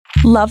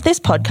Love this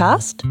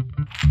podcast?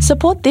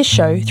 Support this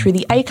show through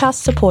the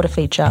Acast supporter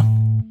feature.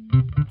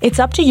 It's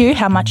up to you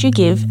how much you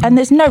give, and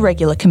there's no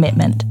regular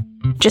commitment.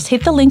 Just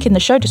hit the link in the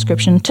show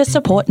description to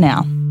support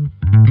now.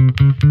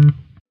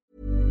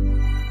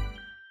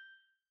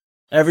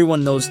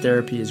 Everyone knows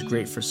therapy is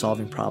great for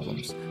solving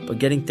problems, but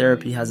getting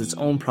therapy has its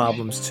own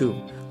problems too,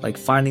 like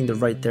finding the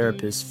right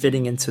therapist,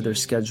 fitting into their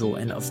schedule,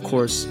 and of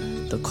course,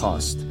 the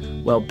cost.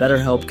 Well,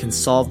 BetterHelp can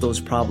solve those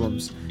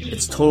problems.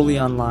 It's totally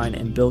online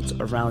and built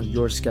around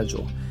your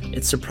schedule.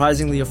 It's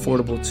surprisingly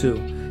affordable too.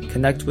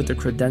 Connect with a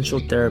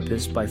credentialed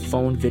therapist by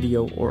phone,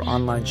 video, or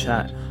online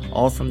chat,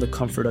 all from the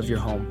comfort of your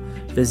home.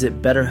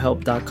 Visit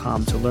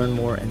BetterHelp.com to learn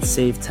more and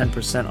save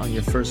 10% on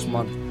your first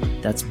month.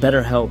 That's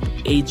BetterHelp,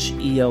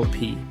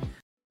 H-E-L-P.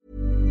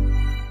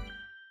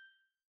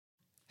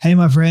 Hey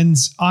my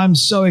friends, I'm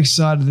so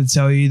excited to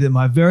tell you that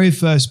my very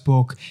first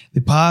book, The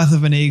Path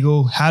of an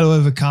Eagle, How to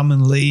Overcome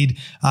and Lead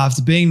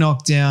After Being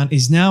Knocked Down,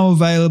 is now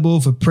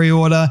available for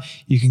pre-order.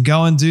 You can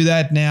go and do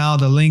that now.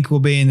 The link will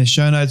be in the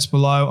show notes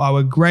below. I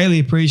would greatly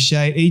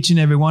appreciate each and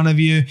every one of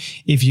you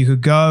if you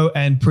could go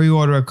and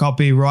pre-order a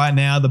copy right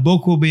now. The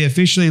book will be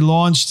officially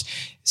launched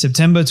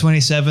September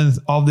 27th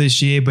of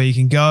this year, but you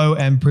can go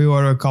and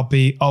pre-order a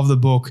copy of the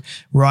book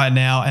right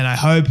now, and I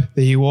hope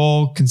that you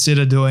all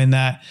consider doing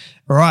that.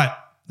 All right.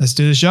 Let's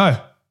do the show.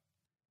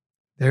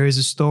 There is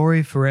a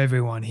story for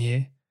everyone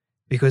here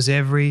because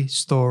every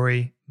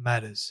story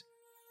matters.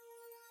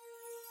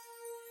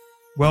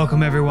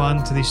 Welcome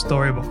everyone to the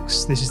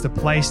Storybox. This is the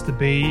place to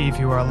be if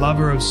you are a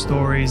lover of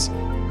stories,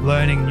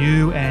 learning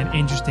new and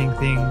interesting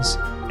things,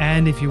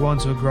 and if you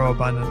want to grow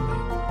abundantly.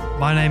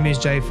 My name is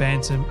Jay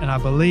Phantom, and I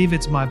believe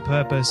it's my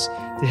purpose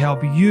to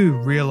help you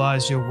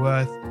realize your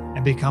worth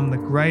and become the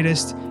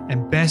greatest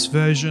and best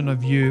version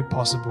of you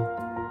possible.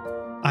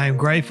 I am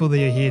grateful that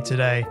you're here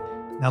today.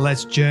 Now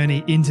let's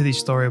journey into the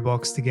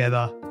Storybox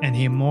together and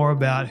hear more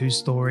about whose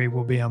story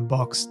will be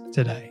unboxed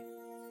today.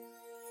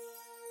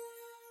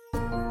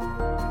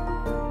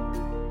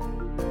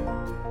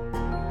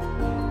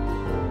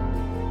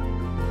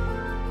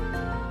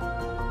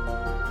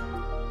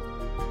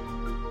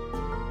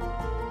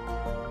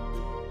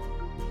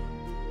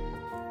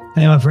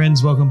 Hey my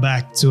friends, welcome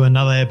back to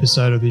another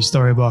episode of the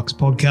Storybox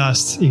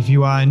podcast. If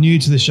you are new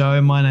to the show,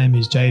 my name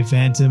is Jay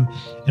Phantom,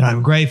 and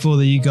I'm grateful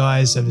that you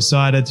guys have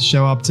decided to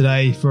show up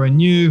today for a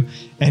new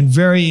and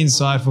very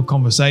insightful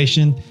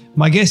conversation.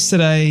 My guest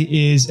today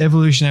is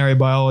evolutionary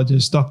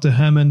biologist Dr.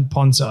 Herman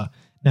Pontzer.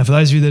 Now, for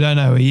those of you that don't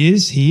know who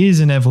he is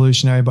an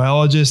evolutionary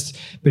biologist,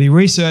 but he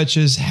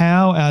researches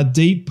how our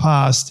deep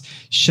past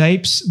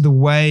shapes the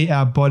way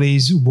our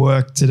bodies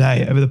work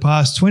today. Over the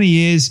past 20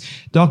 years,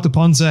 Dr.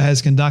 Pontzer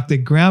has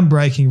conducted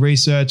groundbreaking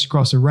research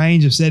across a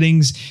range of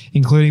settings,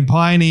 including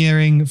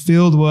pioneering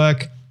field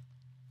work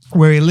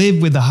where he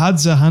lived with the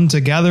Hadza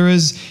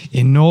hunter-gatherers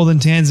in northern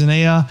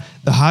Tanzania.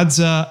 The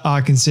Hadza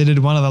are considered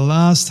one of the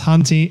last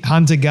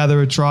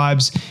hunter-gatherer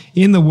tribes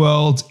in the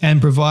world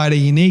and provide a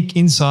unique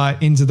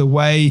insight into the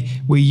way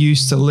we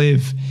used to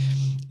live.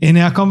 In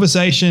our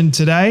conversation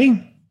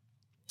today,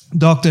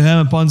 Dr.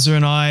 Herman Pontzer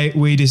and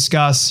we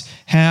discuss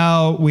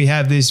how we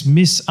have this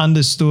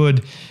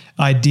misunderstood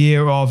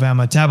idea of our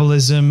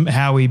metabolism,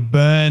 how we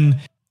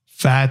burn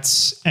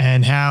fats,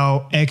 and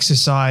how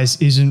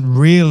exercise isn't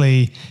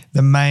really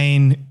the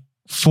main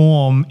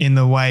form in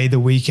the way that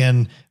we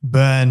can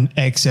burn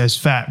excess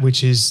fat,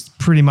 which is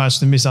pretty much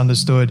the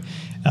misunderstood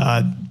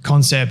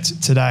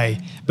concept today.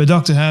 But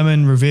Dr.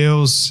 Herman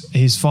reveals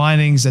his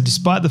findings that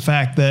despite the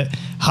fact that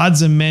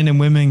Hadza men and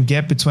women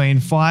get between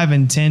 5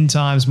 and 10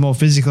 times more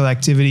physical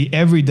activity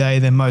every day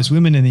than most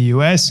women in the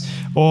US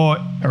or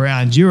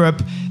around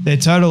Europe, their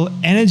total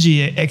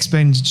energy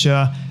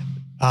expenditure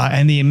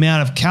and the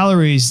amount of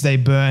calories they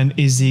burn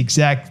is the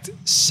exact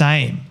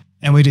same.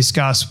 And we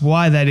discuss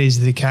why that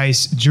is the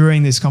case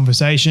during this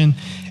conversation.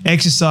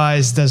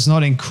 Exercise does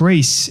not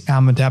increase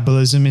our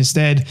metabolism.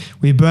 Instead,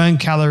 we burn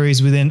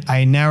calories within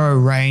a narrow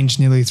range,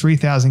 nearly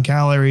 3,000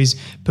 calories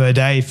per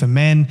day for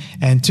men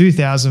and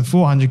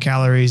 2,400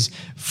 calories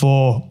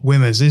for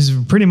women. This is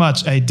pretty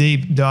much a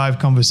deep dive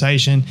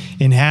conversation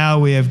in how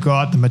we have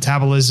got the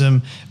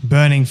metabolism,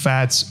 burning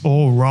fats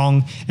all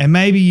wrong. And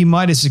maybe you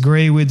might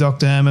disagree with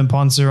Dr. Herman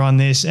Pontzer on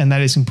this, and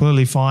that is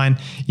completely fine.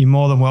 You're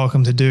more than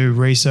welcome to do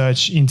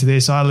research into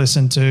this. I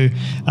listened to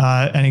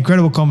an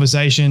incredible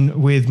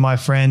conversation with my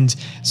friend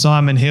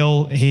Simon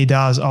Hill. He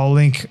does. I'll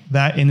link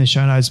that in the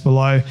show notes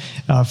below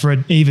for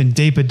an even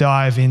deeper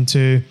dive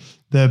into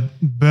the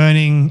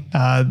burning,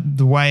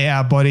 the way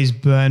our bodies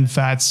burn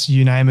fats,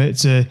 you name it.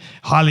 It's a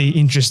highly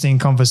interesting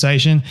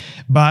conversation.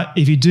 But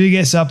if you do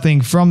get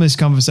something from this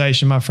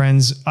conversation, my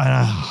friends, and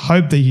I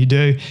hope that you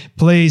do,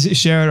 please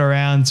share it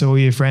around to all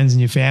your friends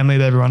and your family,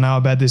 let everyone know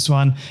about this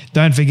one.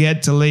 Don't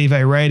forget to leave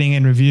a rating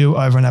and review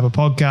over on Apple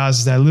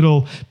Podcasts. That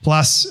little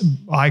plus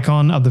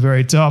icon at the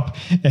very top.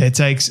 It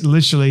takes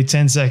literally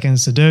 10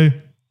 seconds to do.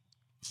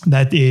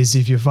 That is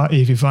if your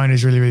phone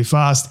is really, really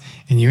fast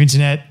and your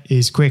internet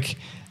is quick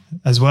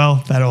as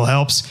well. That all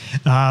helps.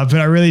 But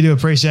I really do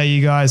appreciate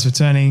you guys for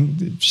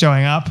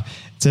showing up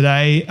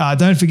today.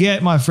 Don't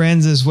forget, my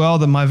friends, as well,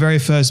 that my very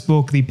first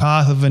book, The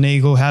Path of an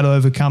Eagle, How to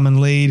Overcome and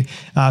Lead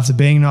After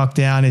Being Knocked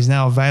Down, is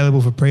now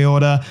available for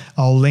pre-order.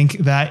 I'll link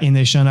that in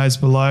the show notes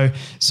below.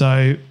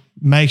 So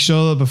make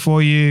sure that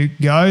before you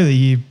go that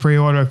you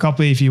pre-order a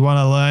copy if you want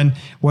to learn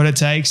what it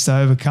takes to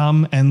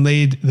overcome and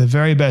lead the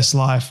very best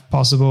life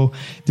possible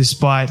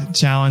despite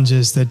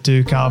challenges that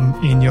do come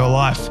in your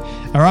life.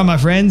 All right, my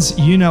friends,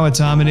 you know what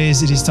time it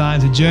is. It is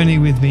time to journey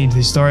with me into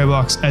the story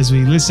box as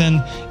we listen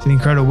to the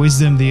incredible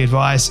wisdom, the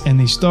advice, and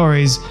the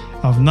stories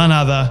of none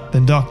other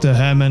than Dr.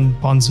 Herman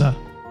Pontzer.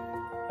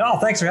 Oh,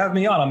 thanks for having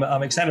me on.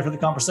 I'm excited for the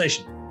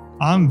conversation.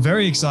 I'm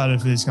very excited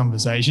for this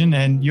conversation,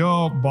 and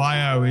your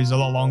bio is a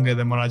lot longer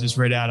than what I just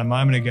read out a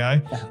moment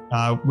ago,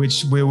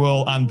 which we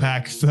will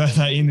unpack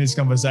further in this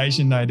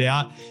conversation, no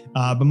doubt.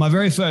 But my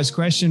very first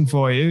question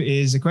for you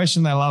is a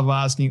question that I love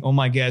asking all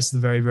my guests at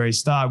the very, very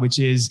start, which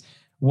is,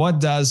 what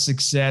does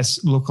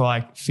success look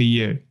like for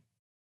you?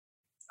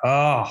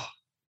 Oh,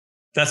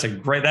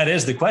 that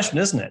is the question,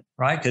 isn't it?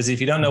 Right? Because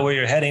if you don't know where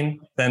you're heading,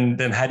 then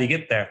how do you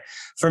get there?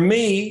 For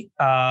me,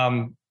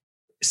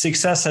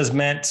 success has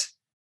meant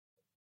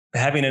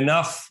having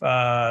enough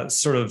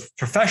sort of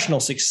professional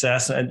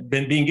success and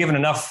being given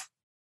enough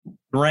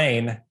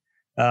rein,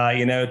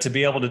 to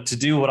be able to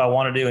do what I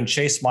want to do and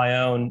chase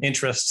my own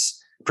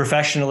interests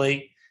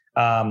professionally,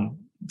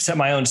 set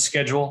my own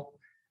schedule,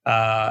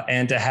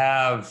 and to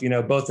have,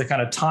 both the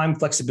kind of time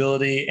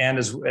flexibility and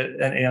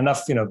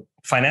enough,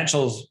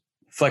 financial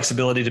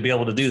flexibility to be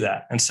able to do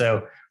that. And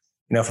so,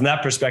 from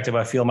that perspective,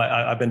 I feel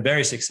I've been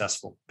very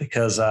successful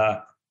because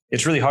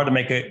it's really hard to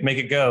make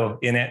it go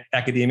in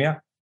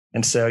academia.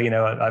 And so,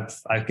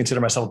 I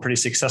consider myself a pretty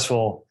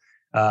successful,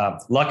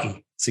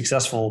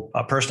 successful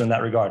person in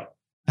that regard.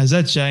 Has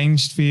that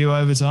changed for you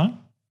over time?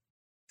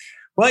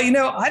 Well,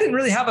 I didn't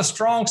really have a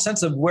strong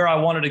sense of where I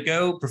wanted to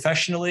go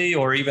professionally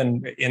or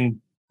even in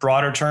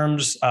broader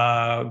terms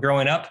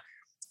growing up.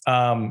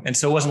 And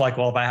so it wasn't like,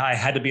 well, if I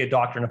had to be a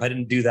doctor and if I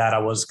didn't do that, I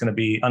was going to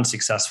be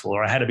unsuccessful,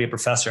 or I had to be a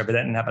professor. If that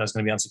didn't happen, I was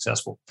going to be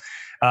unsuccessful.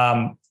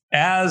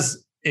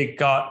 As it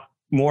got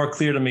more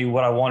clear to me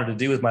what I wanted to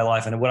do with my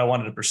life and what I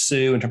wanted to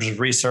pursue in terms of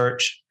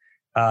research,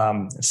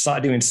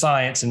 doing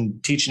science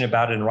and teaching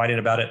about it and writing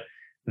about it,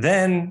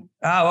 then,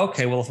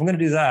 okay, well, if I'm going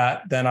to do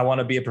that, then I want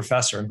to be a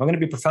professor. If I'm going to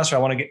be a professor, I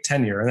want to get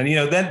tenure. And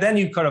then, then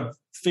you kind of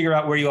figure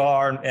out where you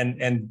are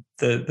and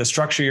the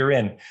structure you're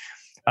in.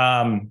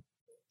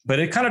 But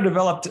it kind of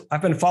developed,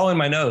 I've been following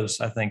my nose,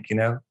 I think,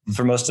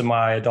 for most of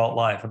my adult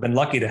life. I've been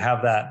lucky to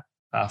have that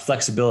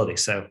flexibility.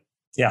 So,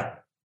 yeah.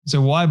 So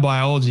why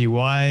biology?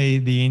 Why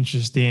the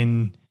interest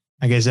in,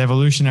 I guess,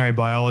 evolutionary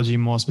biology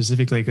more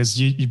specifically?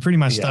 Because you're pretty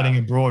much studying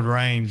a broad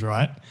range,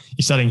 right?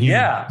 You're studying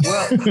humans.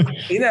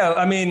 Yeah.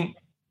 Well,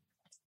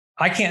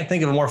 I can't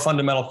think of a more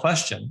fundamental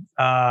question.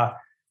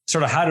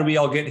 Sort of how did we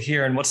all get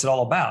here and what's it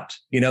all about?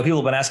 People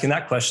have been asking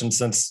that question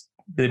since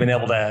they've been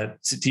able to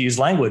use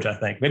language, I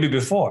think, maybe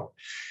before.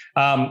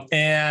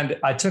 And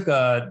I took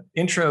a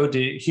intro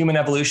to human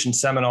evolution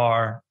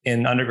seminar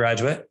in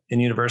undergraduate in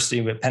university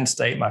with Penn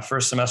State, my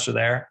first semester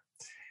there.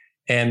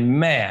 And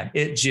man,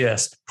 it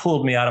just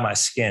pulled me out of my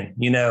skin.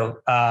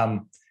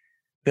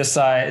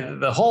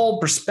 The whole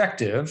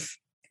perspective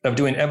of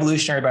doing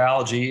evolutionary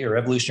biology or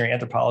evolutionary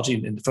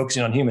anthropology and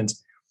focusing on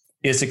humans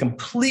is to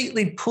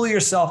completely pull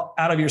yourself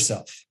out of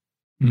yourself.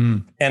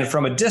 And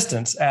from a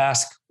distance,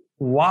 ask,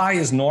 why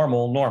is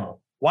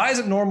normal? Why is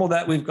it normal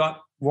that we've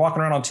got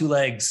walking around on two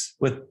legs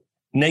with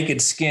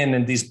naked skin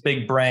and these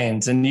big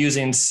brains and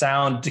using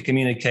sound to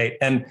communicate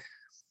and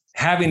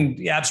having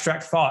the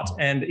abstract thought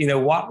and,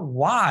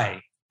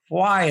 why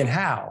and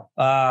how?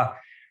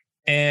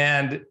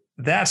 And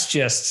that's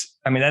just,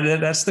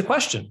 that's the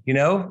question,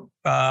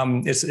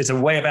 it's a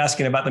way of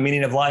asking about the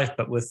meaning of life,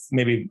 but with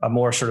maybe a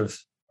more sort of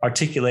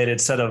articulated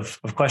set of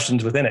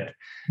questions within it.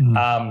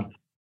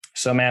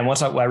 So man,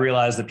 once I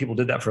realized that people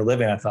did that for a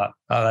living, I thought,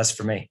 oh, that's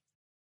for me.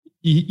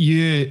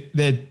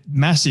 They're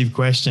massive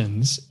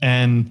questions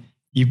and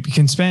you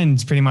can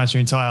spend pretty much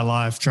your entire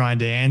life trying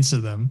to answer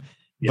them,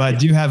 but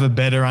do you have a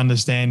better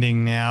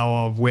understanding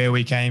now of where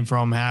we came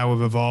from, how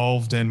we've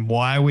evolved and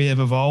why we have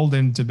evolved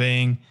into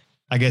being,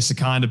 I guess, the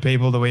kind of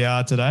people that we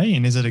are today?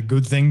 And is it a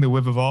good thing that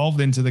we've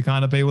evolved into the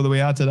kind of people that we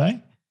are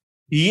today?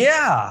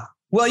 Yeah.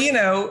 Well,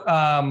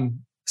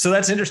 so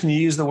that's interesting. You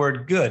use the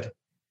word good.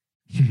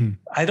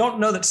 I don't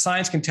know that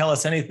science can tell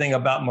us anything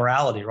about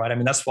morality, right?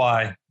 That's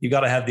why you got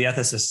to have the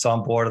ethicists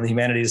on board and the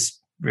humanities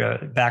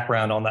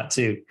background on that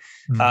too.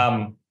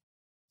 I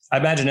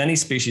imagine any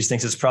species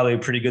thinks it's probably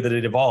pretty good that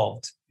it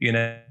evolved,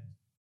 the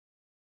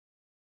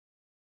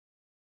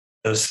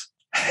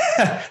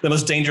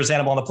most dangerous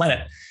animal on the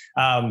planet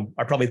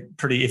are probably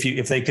pretty,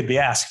 if they could be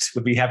asked,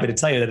 would be happy to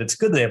tell you that it's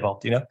good they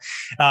evolved,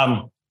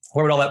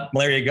 Where would all that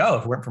malaria go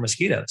if it weren't for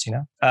mosquitoes,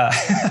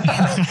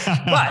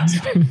 But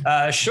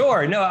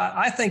sure. No,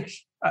 I think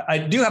I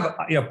do have,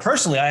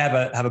 personally, I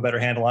have a better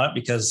handle on it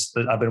because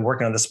I've been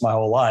working on this my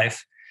whole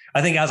life.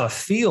 I think as a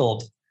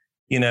field,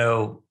 we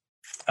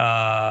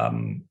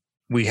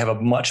have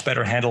a much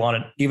better handle on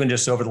it, even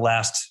just over the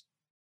last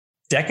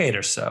decade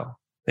or so.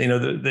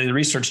 The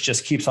research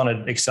just keeps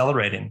on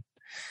accelerating.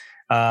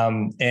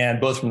 And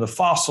both from the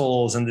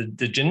fossils and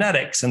the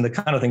genetics and the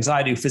kind of things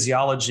I do,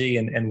 physiology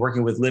and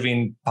working with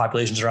living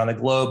populations around the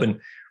globe and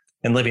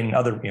living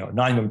other,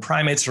 non-human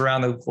primates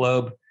around the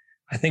globe,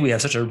 I think we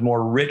have such a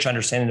more rich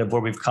understanding of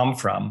where we've come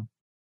from.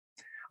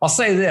 I'll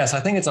say this, I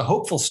think it's a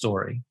hopeful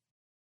story.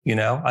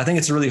 I think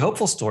it's a really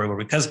hopeful story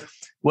because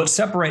what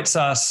separates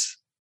us,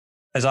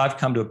 as I've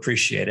come to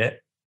appreciate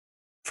it,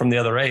 from the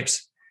other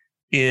apes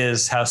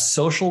is how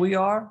social we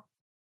are,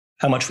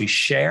 how much we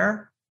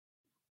share.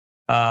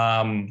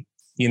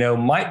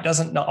 Might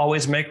doesn't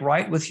always make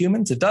right with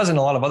humans. It does in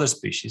a lot of other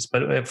species,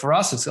 but for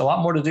us, it's a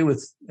lot more to do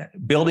with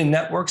building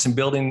networks and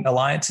building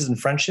alliances and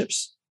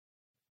friendships,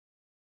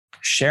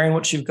 sharing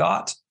what you've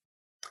got.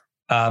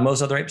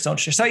 Most other apes don't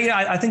share. So,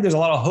 I think there's a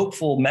lot of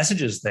hopeful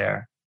messages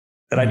there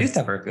that I do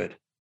think are good.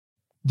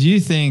 Do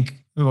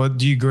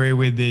you agree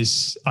with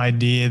this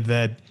idea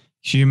that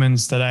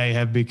humans today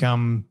have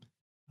become,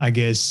 I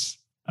guess,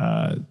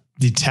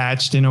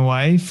 detached in a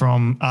way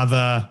from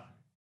other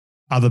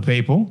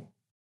people?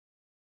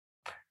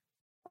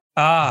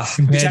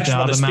 Detached from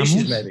other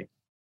species, maybe.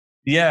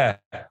 Yeah.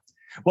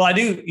 Well, I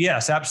do.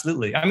 Yes,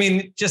 absolutely. I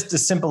mean, just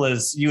as simple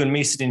as you and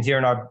me sitting here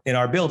in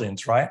our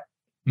buildings, right?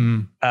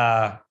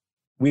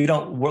 We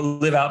don't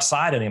live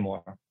outside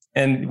anymore.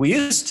 And we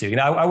used to.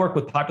 I work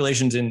with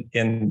populations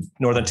in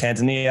northern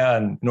Tanzania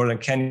and northern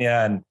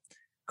Kenya and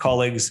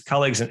colleagues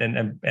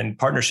and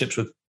partnerships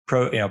with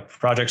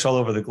projects all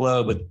over the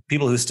globe with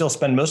people who still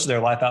spend most of their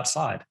life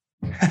outside.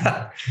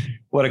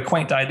 What a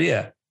quaint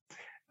idea.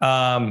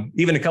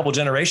 Even a couple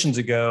generations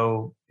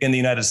ago in the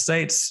United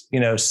States,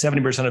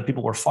 70% of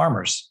people were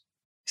farmers.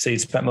 So you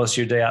spent most of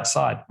your day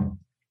outside.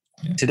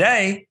 Yeah.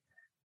 Today,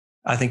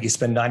 I think you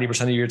spend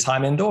 90% of your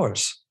time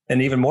indoors.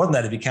 And even more than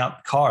that, if you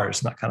count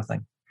cars and that kind of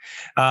thing.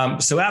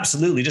 So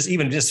absolutely, just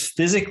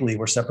physically,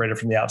 we're separated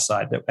from the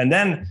outside. And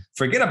then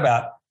forget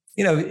about,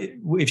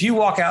 if you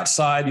walk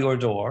outside your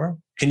door,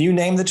 can you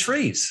name the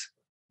trees?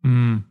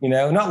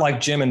 Not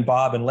like Jim and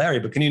Bob and Larry,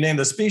 but can you name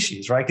the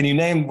species, right? Can you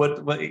name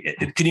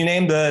can you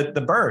name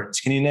the birds?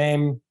 Can you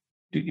name,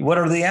 what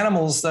are the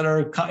animals that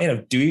are,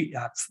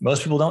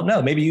 most people don't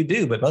know. Maybe you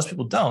do, but most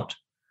people don't.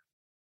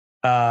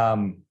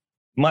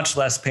 Much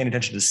less paying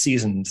attention to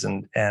seasons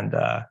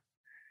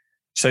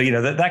so,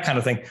 that kind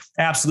of thing.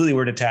 Absolutely,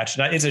 we're detached.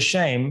 It's a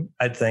shame,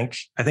 I think.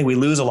 I think we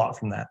lose a lot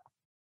from that.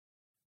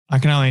 I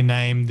can only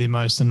name the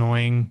most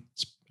annoying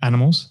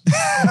animals,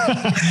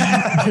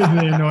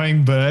 the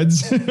annoying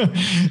birds.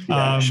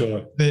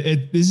 Sure.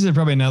 This is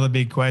probably another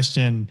big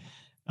question.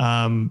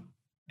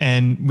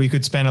 And we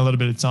could spend a little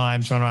bit of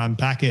time trying to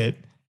unpack it.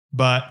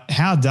 But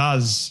how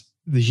does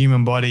the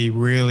human body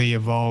really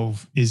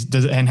evolve?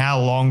 And how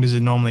long does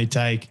it normally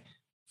take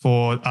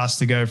for us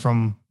to go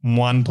from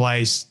one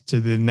place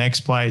to the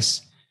next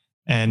place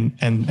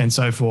and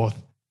so forth?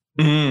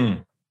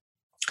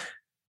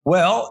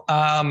 Well,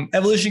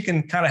 evolution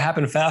can kind of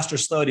happen fast or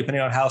slow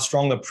depending on how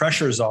strong the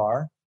pressures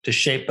are to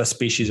shape a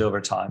species over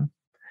time.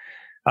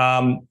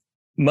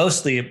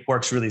 Mostly it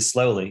works really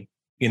slowly.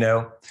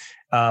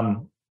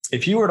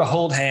 If you were to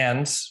hold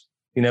hands,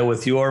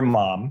 with your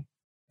mom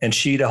and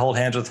she to hold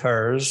hands with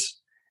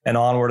hers and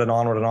onward and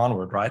onward and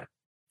onward, right?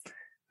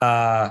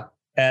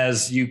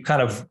 As you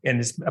and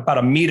it's about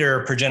a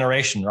meter per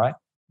generation, right?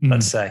 Mm-hmm.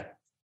 Let's say.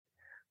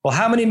 Well,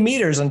 how many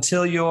meters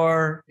until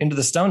you're into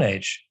the Stone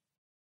Age?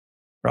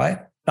 Right?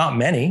 Not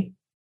many.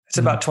 It's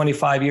about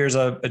 25 years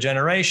a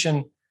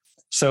generation.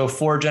 So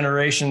 4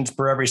 generations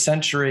per every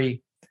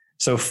century.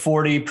 So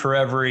 40 per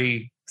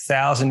every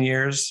 1,000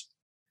 years,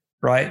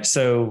 right?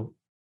 So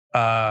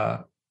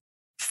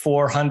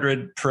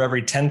 400 per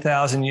every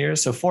 10,000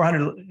 years. So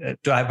 400,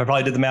 I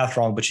probably did the math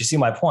wrong, but you see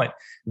my point.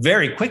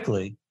 Very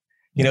quickly,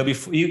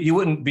 before you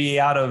wouldn't be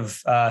out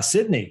of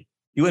Sydney.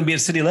 You wouldn't be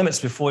at city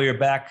limits before you're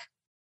back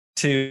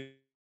to,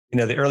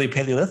 the early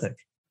Paleolithic.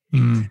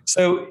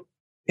 So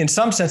in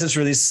some sense, it's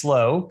really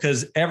slow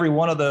because every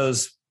one of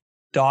those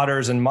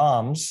daughters and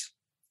moms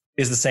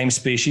is the same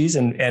species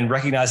and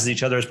recognizes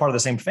each other as part of the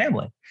same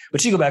family.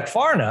 But you go back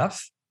far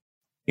enough,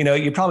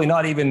 you're probably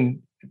not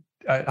even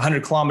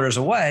 100 kilometers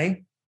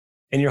away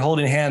and you're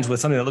holding hands with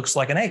something that looks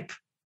like an ape,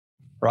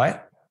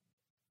 right?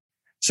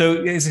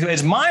 So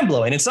it's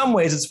mind-blowing. In some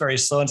ways, it's very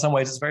slow. In some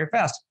ways, it's very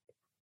fast.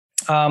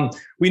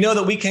 We know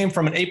that we came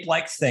from an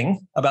ape-like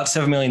thing about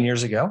 7 million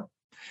years ago.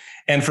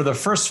 And for the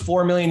first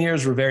 4 million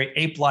years, we're very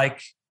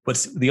ape-like.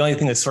 What's the only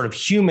thing that's sort of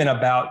human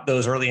about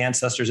those early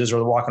ancestors is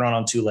they're walking around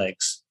on 2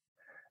 legs.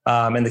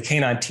 And the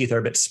canine teeth are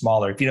a bit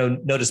smaller. If you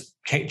notice,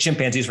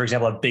 chimpanzees, for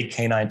example, have big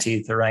canine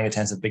teeth.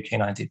 Orangutans have big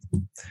canine teeth.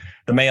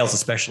 The males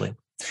especially.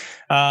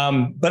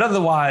 But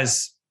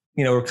otherwise,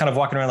 we're kind of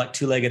walking around like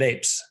 2-legged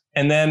apes.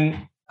 And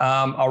then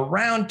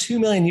around 2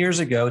 million years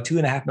ago,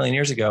 2.5 million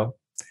years ago,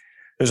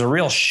 there's a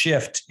real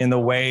shift in the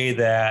way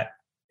that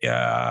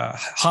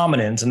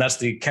hominins, and that's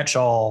the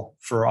catch-all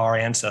for our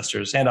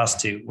ancestors and us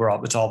too.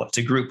 It's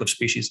a group of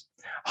species.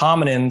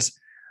 Hominins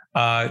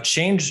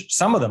change,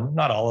 some of them,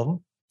 not all of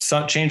them,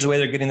 change the way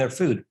they're getting their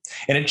food.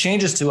 And it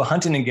changes to a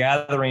hunting and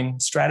gathering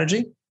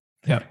strategy.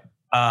 Yeah.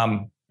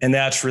 And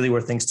that's really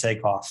where things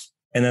take off.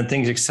 And then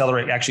things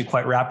accelerate actually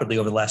quite rapidly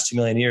over the last 2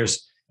 million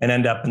years and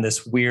end up in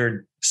this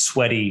weird,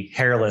 sweaty,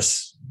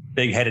 hairless,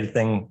 big-headed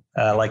thing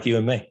like you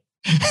and me.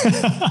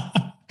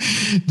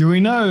 Do we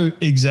know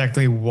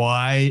exactly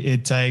why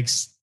it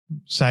takes,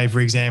 say,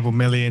 for example,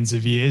 millions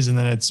of years and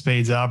then it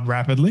speeds up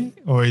rapidly?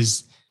 Or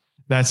is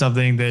that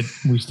something that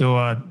we still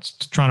are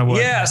trying to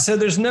work out? So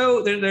there's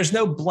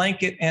no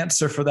blanket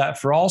answer for that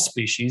for all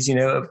species.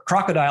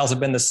 Crocodiles have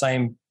been the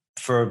same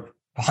for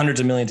hundreds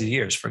of millions of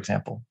years, for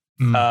example.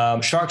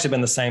 Sharks have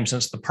been the same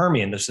since the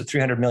Permian. There's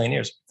 300 million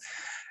years.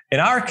 In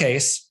our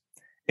case,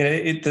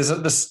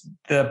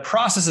 the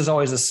process is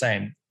always the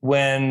same.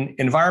 When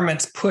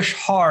environments push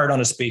hard on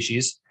a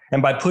species,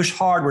 and by push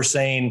hard, we're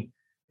saying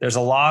there's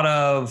a lot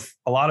of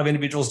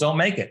individuals don't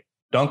make it,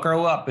 don't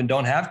grow up, and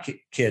don't have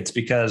kids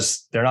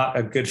because they're not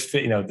a good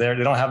fit. They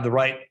don't have the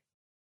right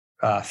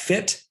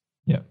fit.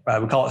 Yeah,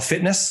 we call it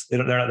fitness.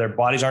 Their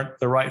bodies aren't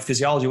the right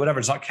physiology, whatever.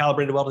 It's not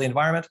calibrated well to the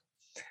environment.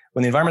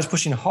 When the environment's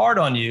pushing hard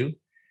on you,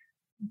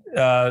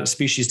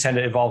 species tend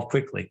to evolve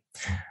quickly.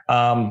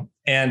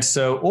 And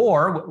so,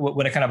 or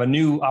when a kind of a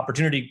new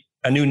opportunity,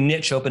 a new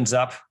niche opens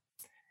up,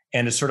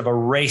 and it's sort of a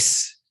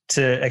race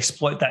to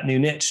exploit that new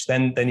niche,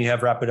 then you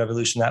have rapid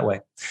evolution that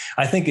way.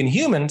 I think in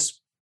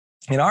humans,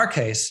 in our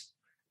case,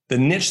 the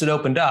niche that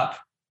opened up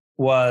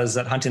was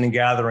that hunting and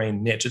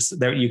gathering niche. It's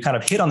there, you kind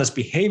of hit on this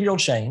behavioral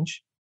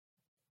change.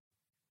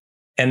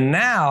 And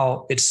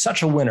now it's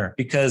such a winner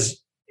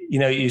because,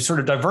 you sort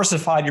of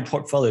diversified your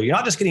portfolio. You're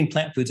not just getting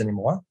plant foods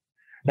anymore.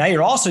 Now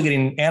you're also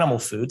getting animal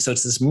food. So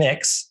it's this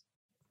mix.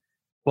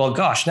 Well,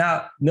 gosh,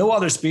 now no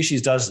other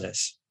species does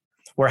this,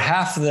 where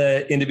half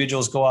the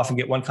individuals go off and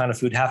get one kind of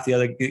food, half the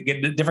other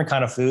get a different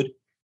kind of food.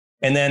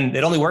 And then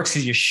it only works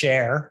because you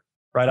share,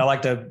 right? I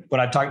like to, when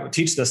I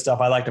teach this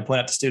stuff, I like to point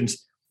out to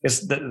students,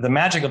 it's the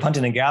magic of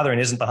hunting and gathering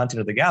isn't the hunting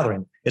or the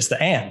gathering. It's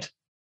the and,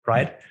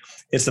 right?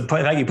 It's the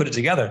how you put it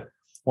together.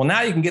 Well,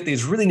 now you can get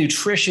these really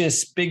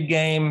nutritious big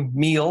game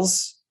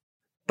meals,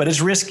 but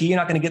it's risky. You're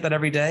not going to get that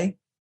every day.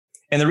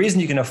 And the reason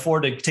you can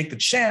afford to take the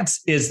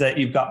chance is that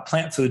you've got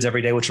plant foods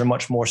every day, which are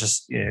much more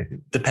just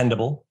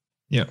dependable.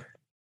 Yeah.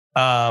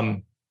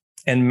 And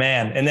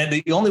then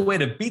the only way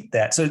to beat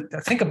that. So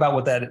think about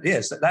what that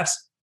is.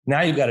 That's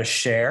now you've got to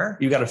share.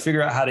 You've got to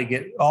figure out how to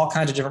get all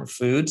kinds of different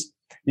foods.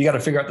 You got to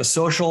figure out the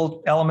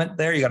social element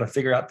there. You got to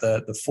figure out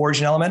the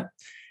foraging element.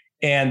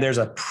 And there's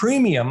a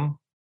premium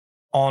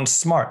on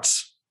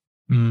smarts,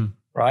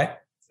 right?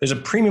 There's a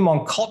premium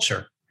on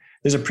culture.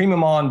 There's a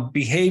premium on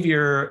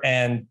behavior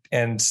and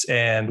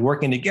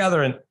working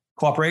together and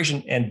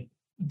cooperation. And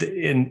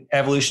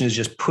evolution is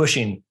just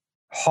pushing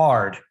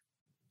hard,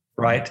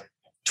 right,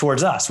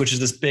 towards us, which is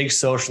this big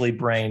socially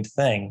brained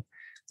thing.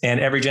 And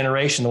every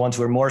generation, the ones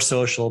who are more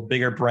social,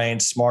 bigger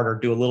brained, smarter,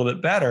 do a little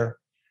bit better,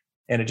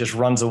 and it just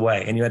runs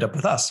away, and you end up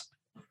with us.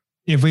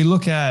 If we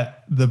look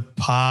at the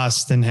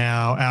past and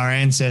how our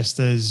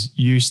ancestors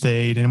used to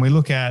eat, and we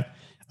look at,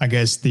 I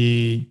guess,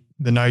 the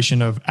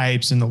notion of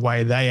apes and the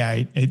way they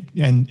ate,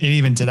 and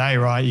even today,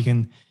 right, you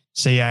can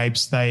see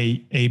apes,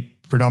 they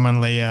eat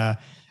predominantly a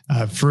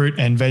fruit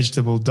and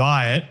vegetable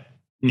diet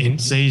in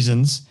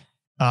seasons.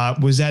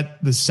 Was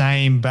that the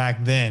same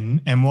back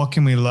then? And what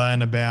can we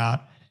learn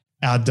about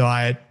our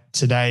diet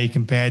today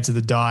compared to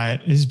the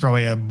diet? This is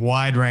probably a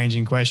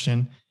wide-ranging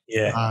question.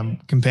 Yeah.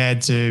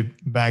 Compared to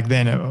back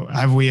then,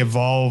 have we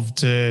evolved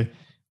to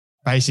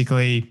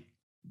basically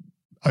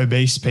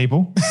obese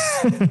people?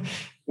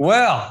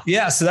 Well,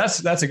 yeah. So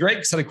that's a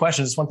great set of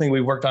questions. It's one thing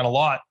we worked on a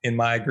lot in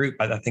my group.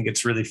 I think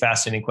it's a really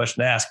fascinating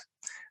question to ask.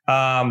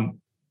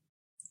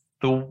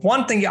 The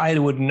one thing I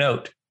would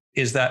note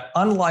is that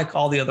unlike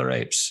all the other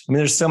apes, I mean,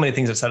 there's so many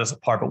things that set us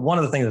apart, but one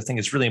of the things I think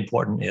is really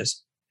important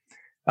is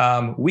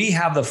we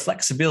have the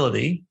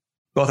flexibility.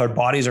 Both our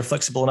bodies are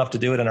flexible enough to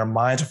do it and our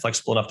minds are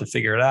flexible enough to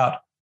figure it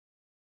out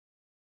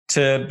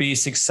to be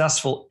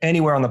successful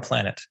anywhere on the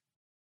planet,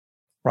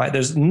 right?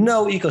 There's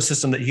no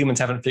ecosystem that humans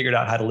haven't figured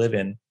out how to live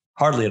in,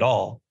 hardly at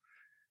all.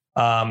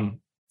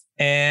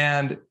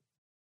 And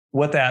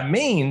what that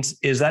means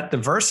is that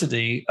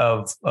diversity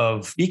of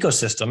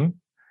ecosystem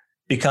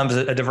becomes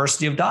a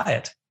diversity of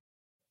diet,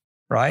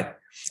 right?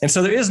 And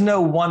so there is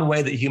no one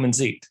way that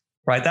humans eat.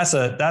 Right. That's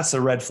a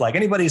red flag.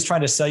 Anybody who's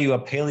trying to sell you a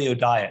paleo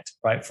diet,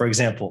 right? For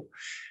example,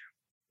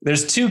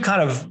 there's two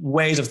kind of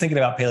ways of thinking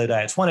about paleo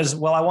diets. One is,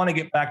 well, I want to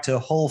get back to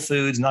whole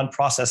foods,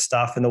 unprocessed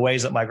stuff in the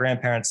ways that my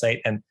grandparents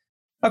ate. And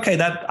okay,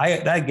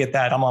 I get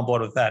that. I'm on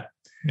board with that.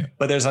 Yeah.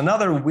 But there's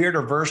another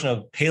weirder version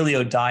of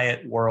paleo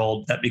diet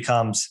world that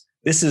becomes,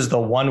 this is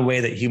the one way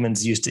that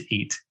humans used to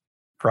eat,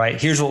 right?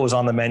 Here's what was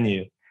on the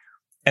menu.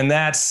 And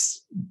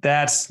that's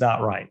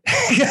not right.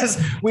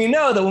 Because we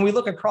know that when we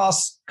look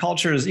across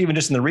cultures, even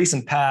just in the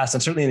recent past,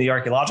 and certainly in the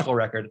archaeological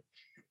record,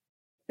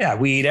 yeah,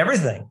 we eat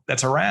everything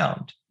that's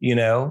around,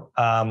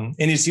 and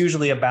it's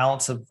usually a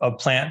balance of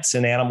plants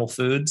and animal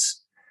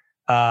foods.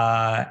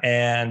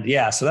 And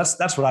yeah, so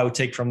that's what I would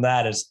take from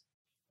that is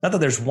not that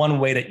there's one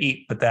way to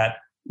eat, but that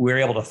we're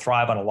able to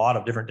thrive on a lot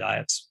of different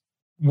diets.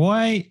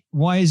 Why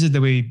is it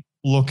that we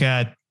look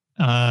at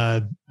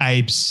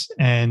apes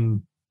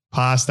and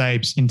past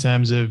apes in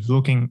terms of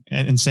looking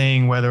and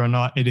seeing whether or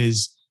not it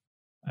is,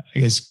 I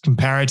guess,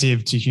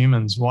 comparative to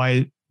humans?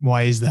 Why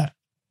is that?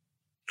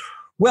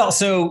 Well,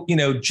 so,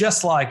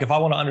 just like if I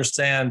want to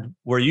understand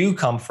where you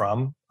come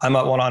from, I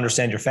might want to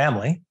understand your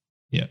family.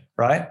 Yeah.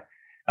 Right.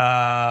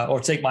 Or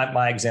take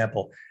my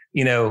example,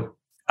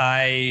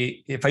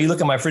 if you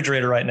look at my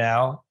refrigerator right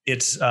now,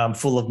 it's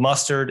full of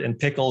mustard and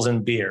pickles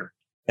and beer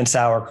and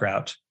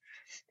sauerkraut.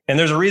 And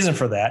there's a reason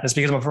for that. It's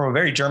because I'm from a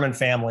very German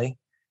family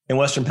in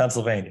Western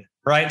Pennsylvania,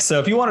 right? So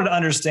if you wanted to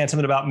understand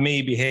something about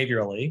me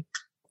behaviorally,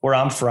 where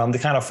I'm from, the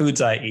kind of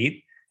foods I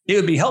eat, it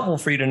would be helpful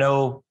for you to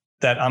know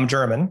that I'm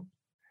German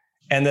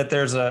and that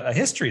there's a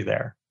history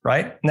there,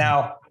 right?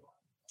 Now,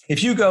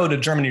 if you go to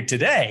Germany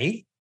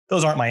today,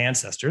 those aren't my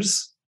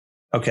ancestors.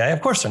 Okay,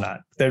 of course they're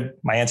not.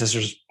 My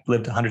ancestors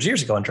lived hundreds of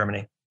years ago in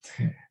Germany,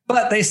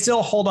 but they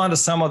still hold on to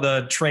some of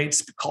the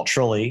traits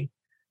culturally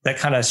that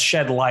kind of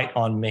shed light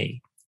on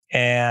me.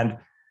 And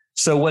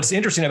so what's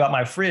interesting about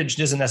my fridge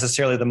isn't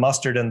necessarily the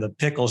mustard and the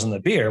pickles and the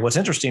beer. What's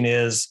interesting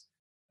is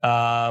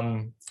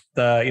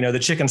the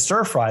chicken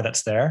stir fry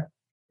that's there,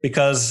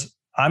 because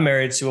I'm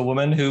married to a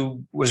woman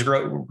who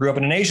grew up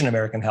in an Asian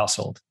American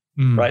household,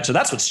 right? So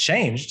that's what's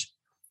changed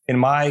in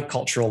my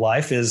cultural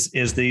life is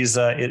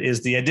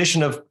the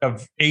addition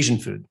of Asian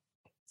food.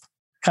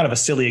 Kind of a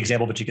silly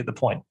example, but you get the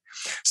point.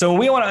 So when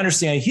we want to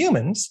understand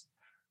humans,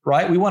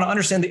 right, we want to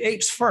understand the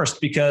apes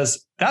first,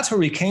 because that's where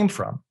we came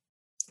from.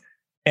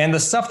 And the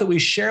stuff that we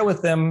share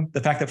with them,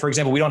 the fact that, for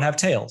example, we don't have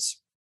tails,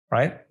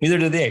 right? Neither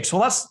do the apes.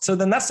 Well,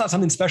 then that's not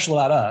something special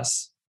about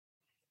us.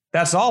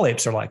 That's all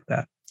apes are like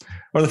that.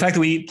 Or the fact that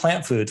we eat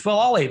plant foods. Well,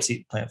 all apes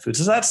eat plant foods.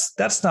 So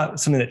that's not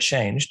something that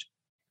changed.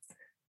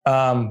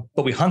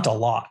 But we hunt a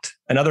lot,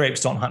 and other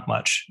apes don't hunt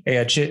much.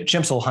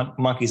 Chimps will hunt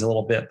monkeys a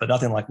little bit, but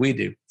nothing like we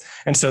do.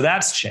 And so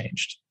that's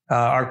changed.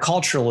 Our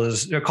cultural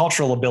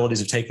abilities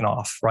have taken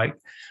off, right?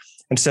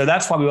 And so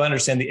that's why we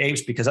understand the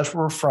apes, because that's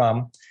where we're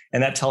from.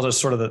 And that tells us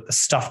sort of the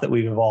stuff that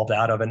we've evolved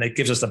out of. And it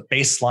gives us a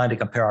baseline to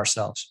compare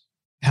ourselves.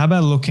 How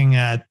about looking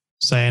at,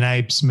 say, an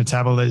ape's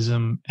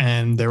metabolism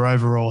and their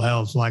overall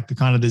health, like the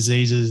kind of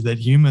diseases that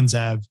humans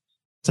have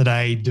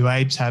today? Do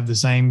apes have the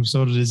same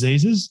sort of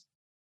diseases?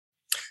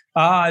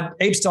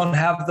 Apes don't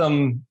have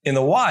them in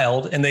the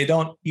wild, and they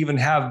don't even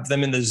have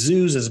them in the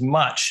zoos as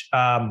much.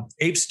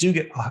 Apes do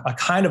get a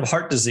kind of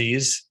heart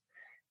disease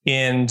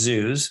in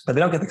zoos, but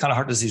they don't get the kind of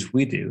heart disease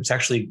we do. It's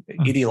actually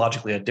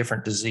etiologically a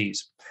different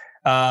disease.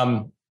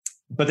 But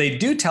they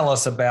do tell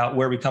us about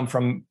where we come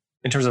from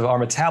in terms of our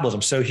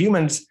metabolism. So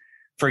humans,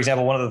 for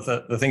example, one of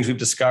the things we've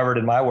discovered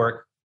in my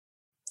work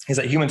is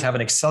that humans have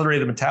an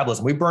accelerated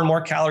metabolism. We burn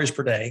more calories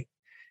per day.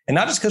 And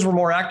not just because we're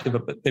more active,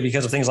 but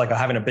because of things like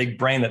having a big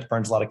brain that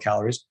burns a lot of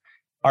calories.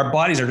 Our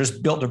bodies are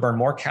just built to burn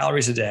more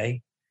calories a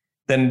day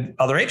than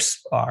other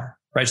apes are,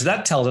 right? So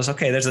that tells us,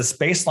 okay, there's this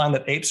baseline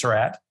that apes are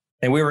at,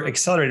 and we were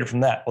accelerated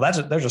from that. Well,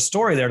 there's a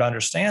story there to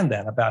understand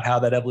then about how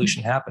that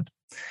evolution happened.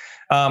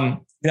 I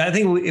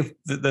think if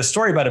the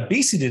story about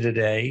obesity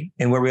today,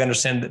 and where we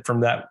understand that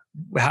from that,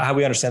 how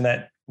we understand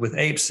that with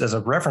apes as a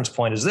reference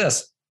point is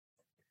this: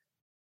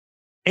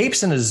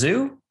 apes in a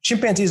zoo,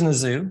 chimpanzees in a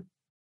zoo,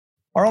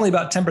 are only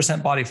about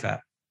 10% body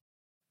fat,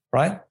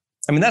 right?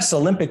 I mean, that's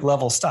Olympic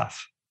level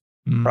stuff,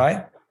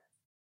 right?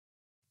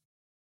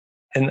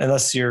 And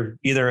unless you're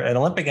either an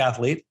Olympic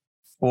athlete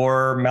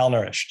or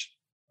malnourished,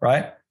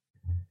 right?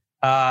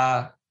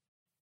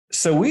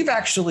 So we've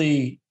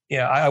actually,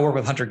 I work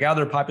with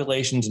hunter-gatherer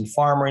populations and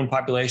farmering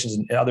populations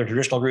and other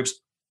traditional groups.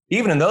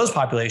 Even in those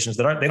populations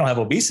they don't have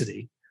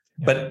obesity,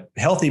 but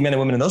healthy men and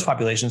women in those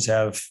populations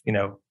have,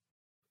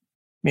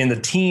 in the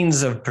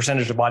teens of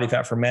percentage of body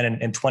fat for men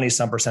and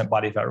 20-some%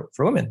 body fat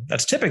for women.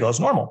 That's typical. It's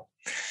normal.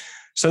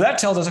 So that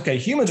tells us, okay,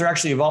 humans are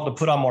actually evolved to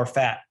put on more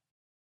fat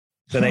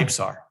than apes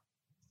are.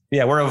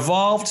 Yeah, we're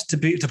evolved to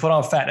put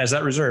on fat as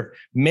that reserve.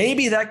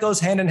 Maybe that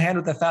goes hand in hand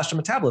with the faster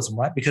metabolism,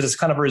 right? Because it's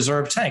kind of a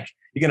reserve tank.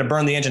 You're going to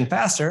burn the engine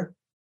faster.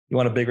 You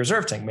want a big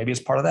reserve tank. Maybe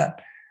it's part of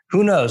that.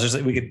 Who knows?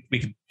 We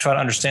could try to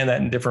understand that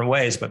in different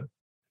ways. But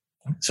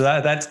so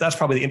that's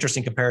probably the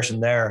interesting comparison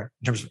there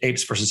in terms of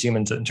apes versus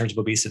humans in terms of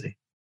obesity.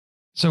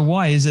 So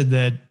why is it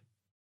that,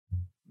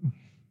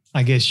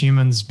 I guess,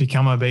 humans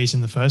become obese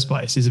in the first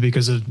place? Is it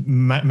because of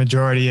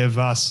majority of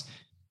us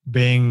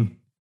being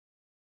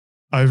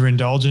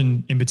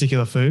overindulgent in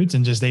particular foods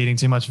and just eating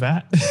too much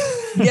fat?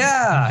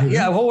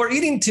 Yeah. Well, we're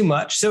eating too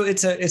much. So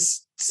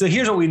so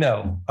here's what we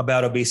know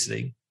about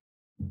obesity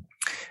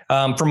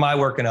from my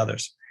work and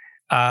others.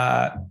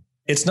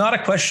 It's not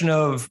a question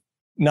of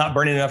not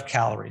burning enough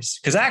calories,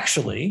 because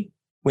actually,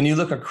 when you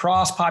look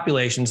across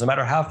populations, no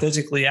matter how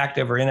physically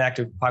active or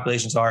inactive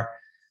populations are,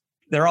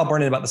 they're all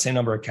burning about the same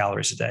number of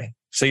calories a day.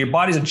 So your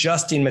body's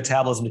adjusting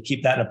metabolism to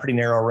keep that in a pretty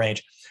narrow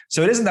range.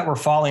 So it isn't that we're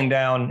falling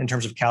down in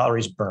terms of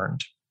calories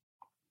burned.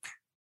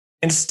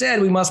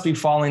 Instead, we must be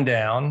falling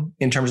down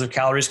in terms of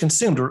calories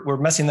consumed. We're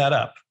messing that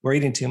up. We're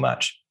eating too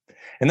much.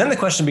 And then the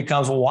question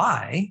becomes, well,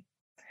 why?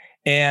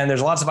 And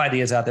there's lots of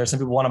ideas out there. Some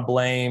people want to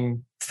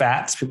blame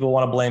fats. People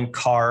want to blame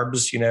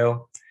carbs,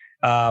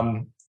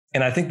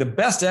 And I think the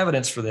best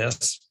evidence for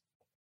this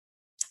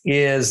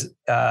is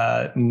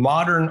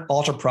modern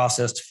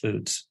ultra-processed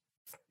foods.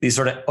 These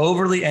sort of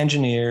overly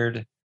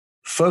engineered,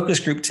 focus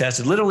group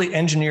tested, literally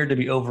engineered to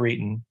be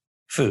overeaten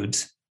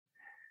foods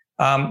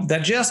that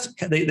just,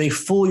 they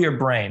fool your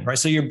brain, right?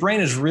 So your brain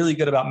is really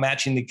good about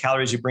matching the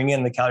calories you bring in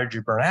and the calories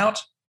you burn out.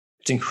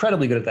 It's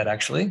incredibly good at that,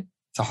 actually.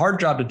 It's a hard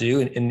job to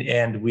do,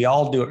 and we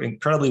all do it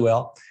incredibly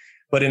well.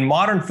 But in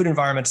modern food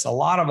environments, a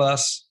lot of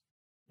us,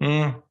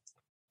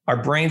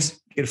 our brains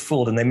get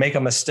fooled and they make a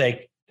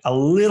mistake, a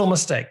little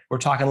mistake. We're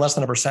talking less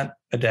than 1%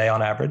 a day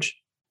on average.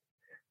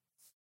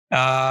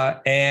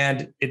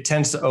 And it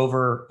tends to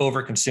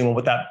overconsume. And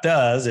what that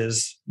does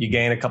is you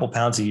gain a couple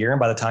pounds a year. And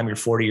by the time you're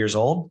 40 years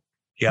old,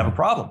 you have a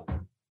problem.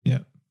 Yeah.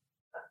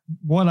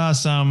 What are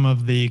some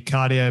of the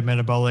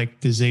cardiometabolic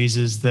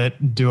diseases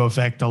that do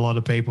affect a lot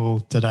of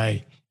people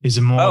today? Is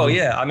it more? Oh,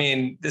 yeah. I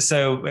mean,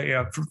 so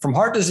from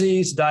heart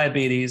disease,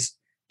 diabetes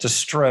to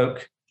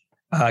stroke,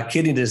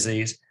 kidney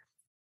disease,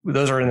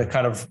 those are in the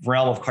kind of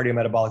realm of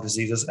cardiometabolic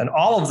diseases. And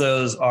all of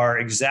those are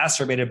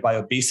exacerbated by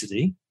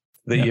obesity,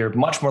 that you're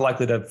much more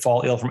likely to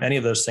fall ill from any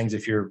of those things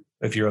if you're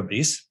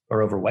obese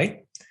or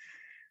overweight.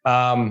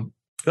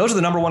 Those are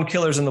the number one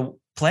killers in the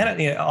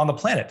planet, on the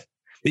planet.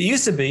 It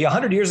used to be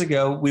 100 years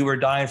ago, we were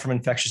dying from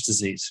infectious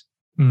disease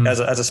as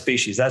a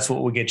species. That's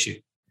what would get you.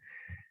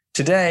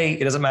 Today,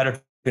 it doesn't matter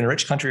if you're in a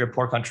rich country or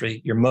poor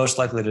country, you're most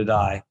likely to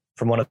die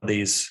from one of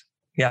these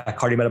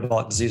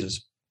cardiometabolic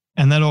diseases.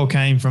 And that all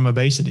came from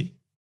obesity.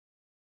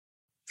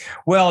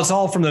 Well, it's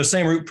all from the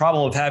same root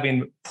problem of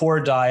having poor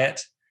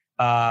diet.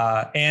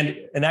 And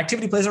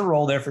activity plays a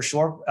role there for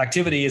sure.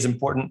 Activity is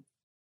important.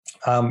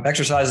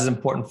 Exercise is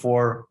important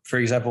for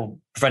example,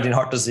 preventing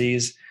heart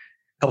disease,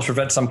 helps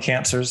prevent some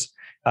cancers.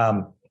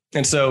 And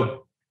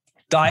so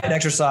diet and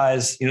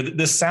exercise,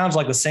 this sounds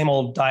like the same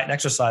old diet and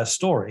exercise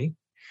story.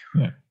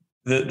 Yeah.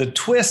 The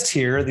twist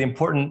here, the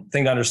important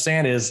thing to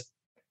understand is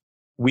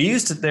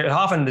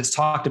often it's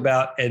talked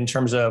about in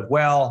terms of,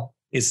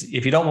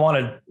 if you don't want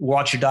to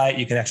watch your diet,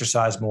 you can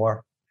exercise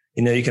more.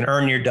 You can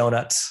earn your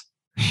donuts.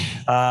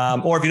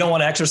 Or if you don't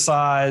want to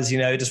exercise,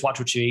 just watch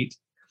what you eat.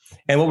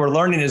 And what we're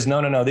learning is,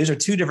 no. These are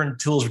two different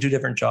tools for two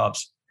different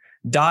jobs.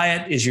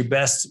 Diet is your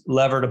best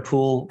lever to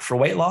pull for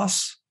weight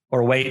loss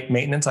or weight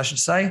maintenance, I should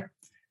say.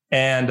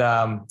 And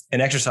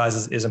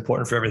exercise is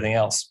important for everything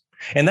else.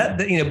 And that,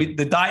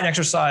 the diet and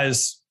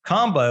exercise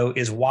combo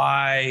is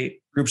why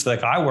groups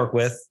like I work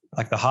with,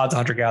 like the Hadza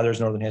hunter-gatherers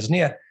in Northern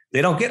Tanzania,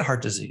 they don't get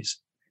heart disease.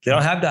 They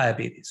don't have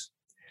diabetes,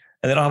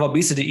 and they don't have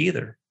obesity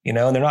either. And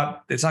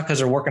it's not because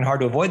they're working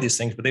hard to avoid these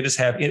things, but they just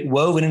have it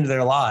woven into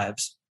their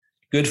lives,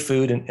 good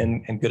food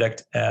and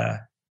good,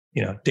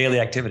 daily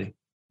activity.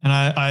 And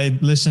I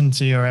listened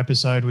to your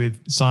episode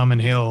with Simon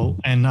Hill,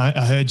 and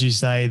I heard you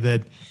say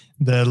that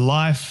the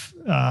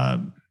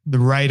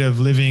rate of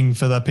living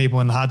for the people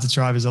in the Hadza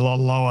tribe is a lot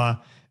lower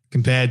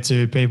compared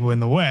to people in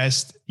the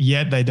West,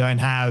 yet they don't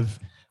have,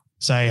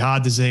 say,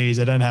 heart disease,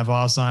 they don't have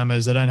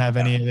Alzheimer's, they don't have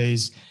any of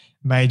these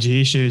major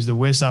issues that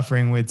we're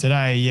suffering with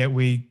today, yet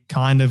we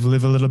kind of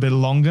live a little bit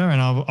longer.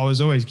 And I was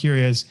always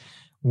curious,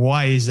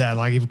 why is that?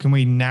 Like, can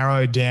we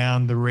narrow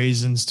down the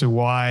reasons to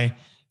why,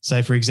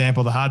 say, for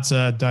example, the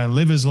Hadza don't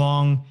live as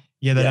long,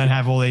 yet they don't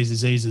have all these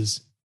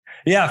diseases?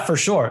 Yeah, for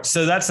sure.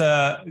 So that's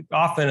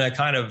often a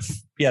kind of,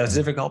 it's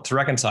difficult to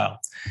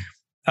reconcile.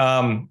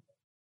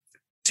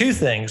 Two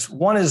things.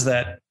 One is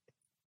that,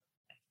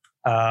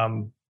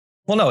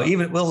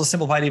 we'll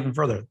simplify it even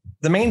further.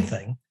 The main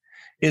thing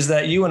is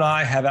that you and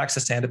I have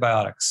access to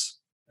antibiotics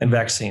and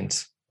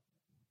vaccines.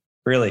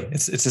 Really,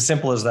 it's as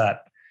simple as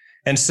that.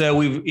 And so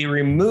we've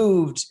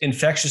removed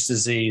infectious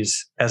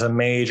disease as a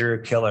major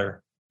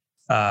killer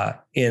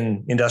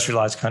in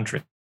industrialized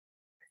countries.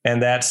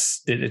 And they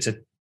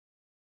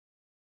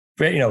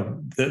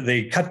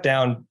cut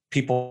down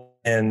people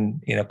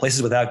in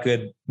places without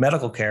good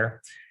medical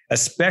care,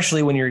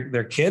 especially when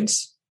they're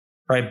kids,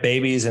 right?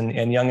 Babies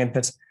and young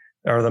infants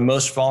are the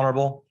most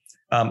vulnerable.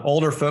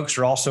 Older folks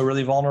are also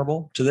really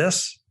vulnerable to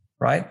this,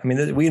 right? I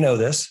mean, we know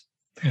this.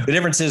 Yeah. The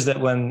difference is that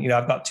when,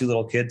 I've got two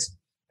little kids,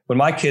 when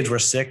my kids were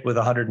sick with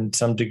 100 and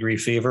some degree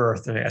fever,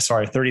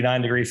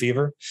 39 degree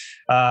fever,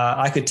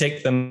 I could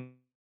take them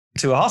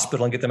to a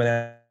hospital and get them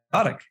an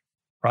antibiotic,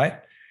 right?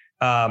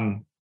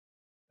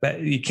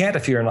 But you can't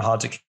if you're in a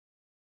Hadza.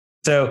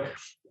 So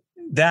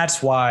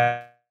that's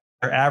why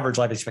our average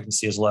life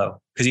expectancy is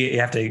low, because you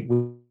have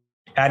to,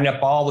 adding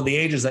up all of the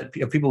ages of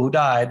people who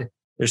died,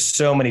 there's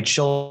so many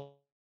children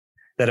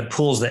that it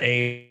pulls the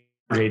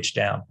age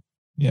down.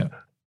 Yeah.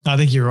 I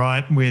think you're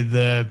right with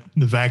the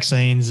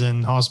vaccines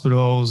and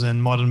hospitals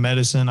and modern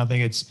medicine. I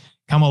think it's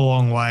come a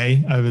long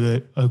way over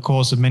the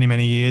course of many,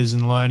 many years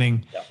in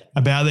learning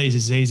about these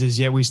diseases,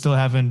 yet we still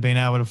haven't been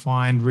able to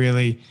find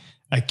really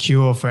a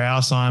cure for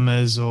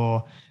Alzheimer's,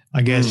 or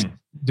I guess,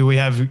 do we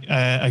have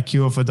a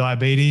cure for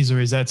diabetes, or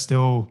is that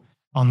still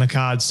on the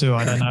cards too?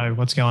 I don't know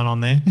what's going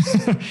on there.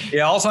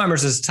 Yeah,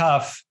 Alzheimer's is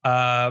tough.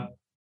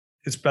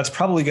 That's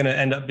probably going to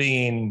end up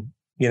being,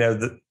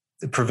 the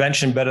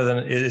prevention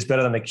is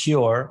better than the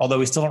cure, although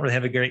we still don't really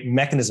have a great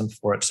mechanism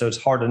for it. So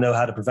it's hard to know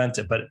how to prevent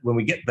it. But when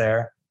we get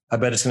there, I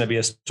bet it's going to be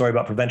a story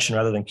about prevention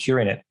rather than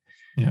curing it.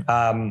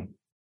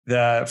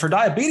 Yeah. For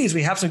diabetes,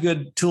 we have some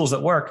good tools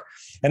that work.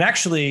 And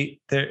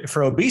actually,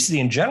 for obesity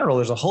in general,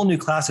 there's a whole new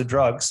class of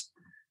drugs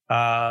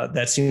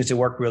that seems to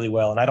work really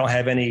well. And I don't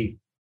have any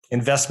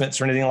investments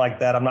or anything like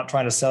that. I'm not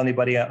trying to sell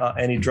anybody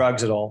any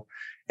drugs at all.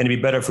 And it'd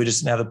be better if we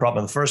just didn't have the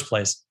problem in the first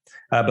place.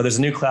 But there's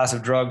a new class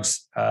of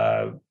drugs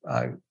that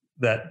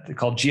they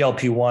call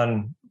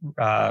GLP-1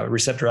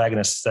 receptor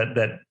agonists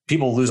that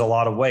people lose a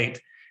lot of weight,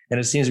 and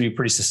it seems to be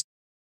pretty sustainable.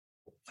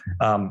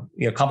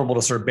 Comparable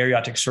to sort of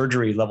bariatric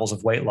surgery levels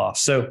of weight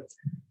loss. So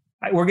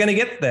we're going to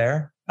get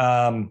there.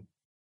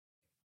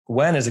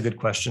 When is a good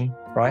question,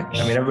 right?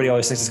 I mean, everybody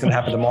always thinks it's going to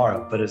happen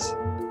tomorrow, but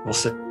we'll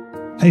see.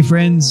 Hey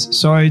friends,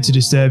 sorry to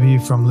disturb you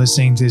from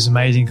listening to this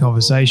amazing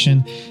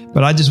conversation,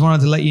 but I just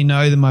wanted to let you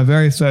know that my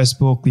very first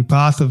book, The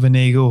Path of an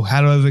Eagle,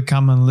 How to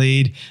Overcome and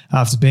Lead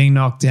After Being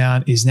Knocked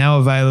Down, is now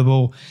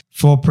available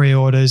for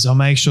pre-orders. I'll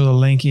make sure the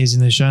link is in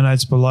the show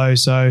notes below.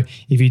 So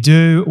if you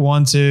do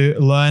want to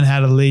learn how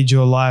to lead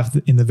your life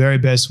in the very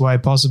best way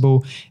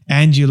possible,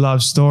 and you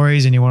love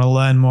stories and you want to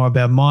learn more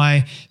about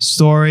my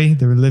story,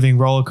 the living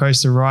roller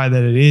coaster ride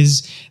that it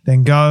is,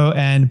 then go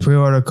and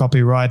pre-order a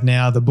copy right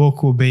now. The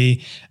book will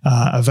be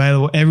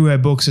available everywhere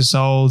books are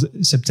sold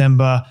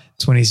September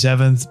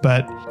 27th.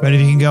 But if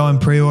you can go and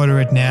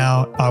pre-order it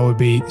now, I would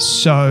be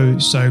so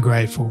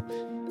grateful.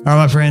 All right,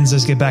 my friends,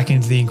 let's get back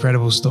into the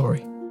incredible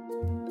story.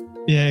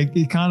 Yeah,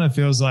 it kind of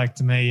feels like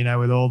to me,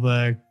 with all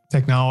the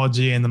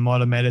technology and the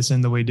modern medicine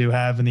that we do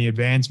have and the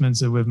advancements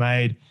that we've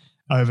made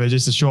over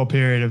just a short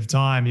period of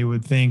time, you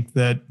would think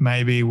that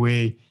maybe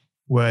we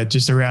were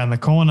just around the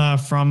corner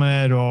from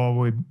it,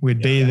 or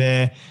we'd be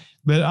there.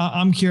 But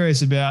I'm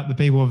curious about the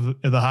people of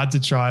the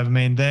Hadza tribe. I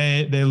mean,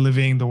 they're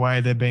living the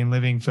way they've been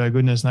living for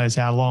goodness knows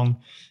how long.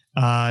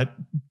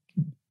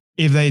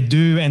 If they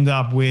do end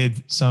up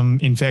with some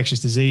infectious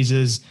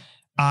diseases,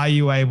 are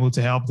you able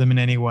to help them in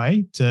any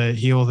way to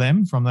heal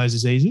them from those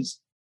diseases?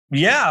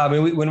 Yeah. I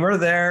mean, when we're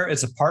there,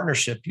 it's a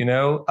partnership,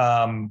 we're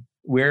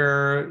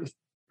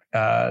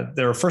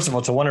there. First of all,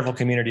 it's a wonderful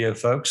community of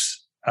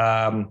folks.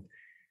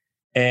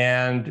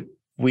 And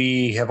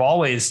we have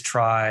always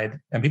tried,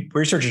 and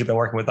researchers have been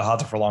working with the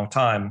Hadza for a long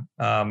time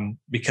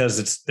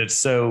because it's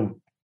so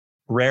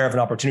rare of an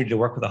opportunity to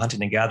work with a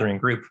hunting and gathering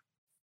group.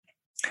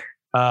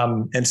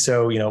 And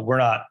so, we're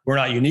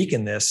not unique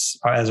in this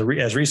as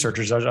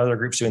researchers. There's other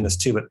groups doing this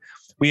too, but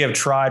we have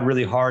tried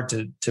really hard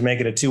to make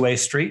it a two-way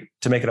street,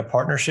 to make it a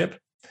partnership.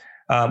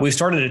 We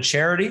started a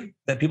charity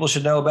that people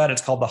should know about.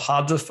 It's called the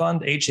Hadza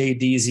Fund,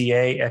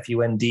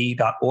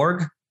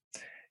 HADZAFUND.org.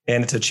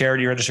 And it's a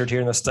charity registered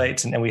here in the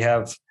States. And we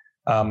have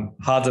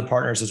Hadza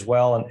partners as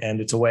well. And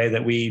it's a way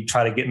that we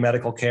try to get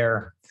medical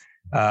care.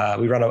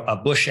 We run a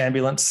bush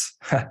ambulance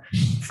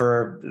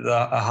for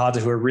the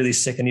Hadza who are really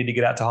sick and need to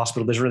get out to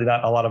hospital. There's really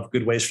not a lot of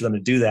good ways for them to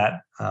do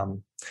that.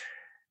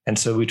 And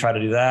so we try to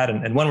do that.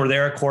 And when we're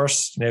there, of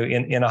course,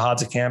 in a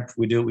Hadza camp,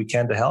 we do what we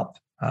can to help.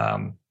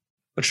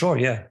 But sure,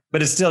 yeah.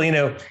 But it's still,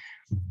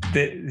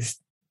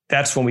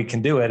 that's when we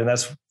can do it. And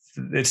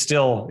it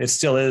still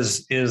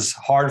is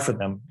hard for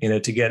them,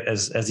 to get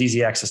as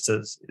easy access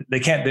to. They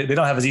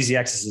don't have as easy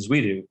access as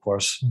we do, of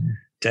course,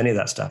 to any of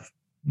that stuff.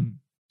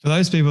 For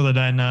those people that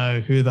don't know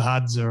who the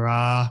Hadza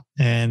are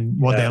and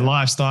what their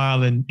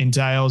lifestyle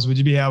entails, would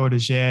you be able to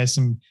share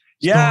some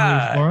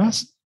stories for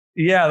us?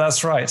 Yeah,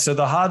 that's right. So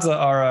the Hadza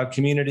are a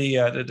community.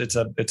 It's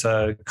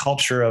a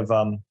culture of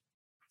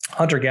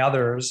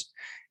hunter-gatherers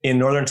in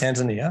northern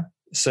Tanzania.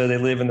 So they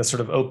live in the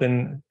sort of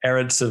open,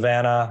 arid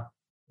savanna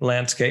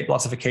landscape,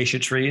 lots of acacia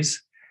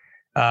trees.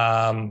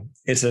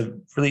 It's a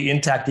really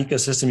intact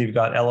ecosystem. You've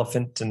got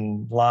elephant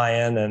and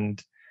lion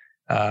and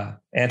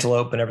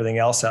antelope and everything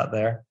else out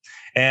there.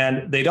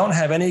 And they don't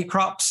have any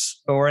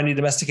crops or any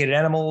domesticated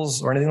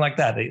animals or anything like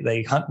that.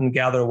 They hunt and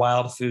gather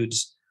wild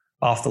foods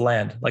off the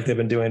land, like they've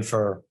been doing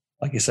for,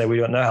 like you say, we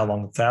don't know how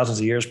long, thousands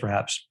of years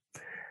perhaps.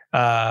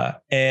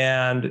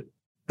 And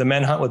the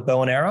men hunt with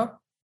bow and arrow.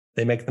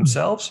 They make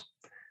themselves.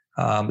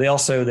 They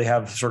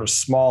have sort of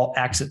small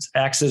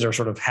axes or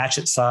sort of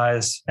hatchet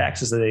size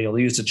axes that they'll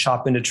use to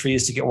chop into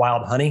trees to get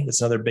wild honey.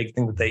 That's another big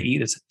thing that they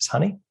eat is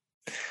honey.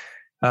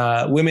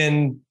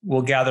 Women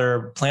will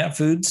gather plant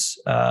foods,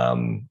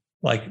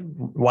 like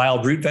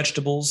wild root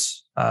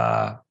vegetables,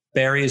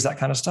 berries, that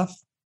kind of stuff.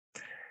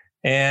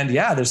 And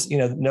there's,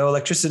 no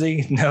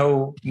electricity,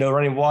 no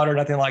running water,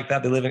 nothing like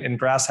that. They live in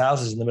grass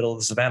houses in the middle of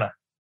the savannah.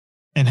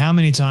 And how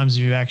many times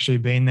have you actually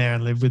been there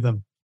and lived with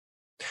them?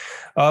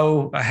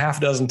 Oh, a half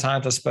dozen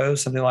times, I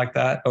suppose, something like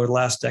that over the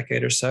last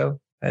decade or so.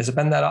 Has it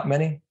been that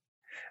many?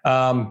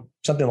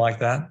 Something like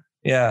that.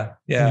 Yeah.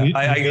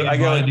 I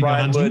go with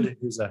Brian Wood.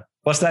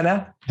 What's that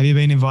now? Have you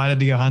been invited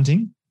to go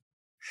hunting?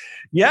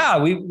 Yeah,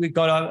 we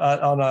go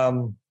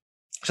on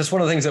just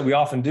one of the things that we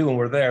often do when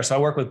we're there. So I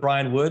work with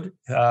Brian Wood,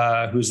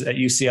 who's at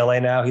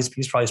UCLA now.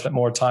 He's probably spent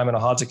more time in a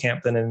Hadza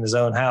camp than in his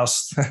own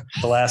house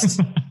the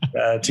last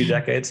 2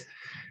 decades.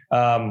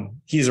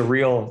 He's a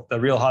real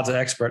Hadza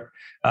expert.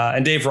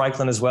 And Dave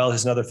Reichland as well,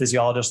 who's another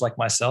physiologist like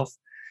myself.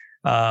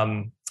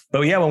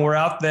 But yeah, when we're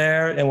out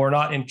there and we're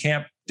not in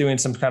camp doing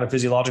some kind of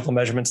physiological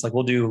measurements, like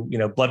we'll do,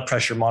 blood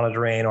pressure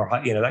monitoring or,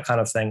 that kind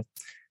of thing.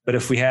 But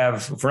if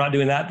we're not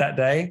doing that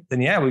day,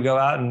 then yeah, we go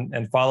out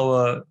and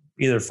follow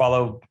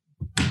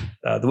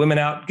the women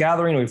out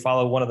gathering. We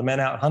follow one of the men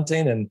out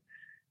hunting, and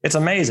it's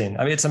amazing.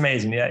 I mean, it's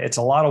amazing. Yeah. It's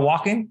a lot of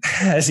walking,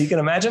 as you can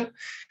imagine.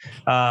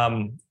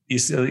 You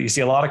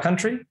see a lot of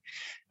country,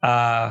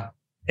 and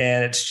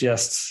it's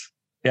just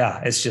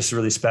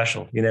really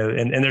special,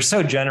 and they're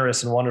so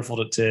generous and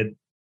wonderful to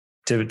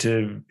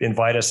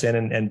invite us in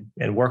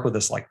and work with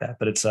us like that.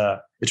 But it's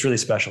really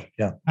special.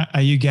 Yeah.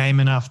 Are you game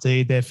enough to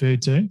eat their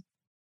food too?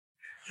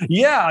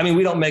 Yeah. I mean,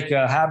 we don't make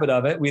a habit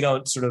of it. We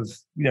don't sort of,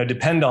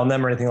 depend on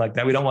them or anything like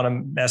that. We don't want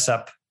to mess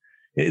up.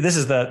 This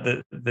is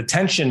the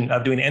tension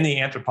of doing any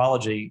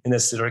anthropology in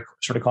this sort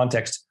of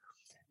context.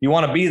 You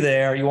want to be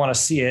there. You want to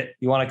see it.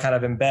 You want to kind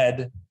of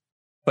embed,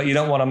 but you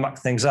don't want to muck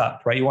things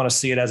up, right? You want to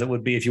see it as it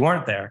would be if you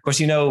weren't there. Of course,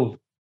 it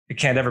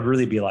can't ever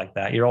really be like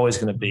that. You're always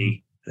going to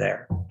be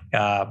there.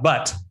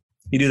 But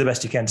you do the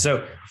best you can.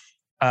 So,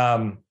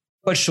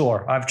 but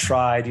sure, I've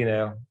tried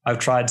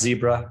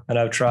zebra, and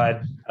I've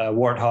tried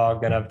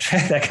warthog, and I've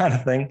tried that kind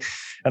of thing.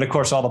 And of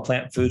course, all the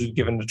plant food we've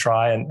given to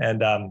try,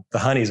 and the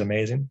honey is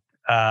amazing.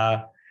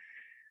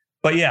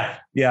 But yeah.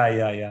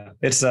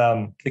 It's,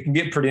 it can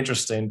get pretty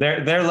interesting.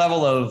 Their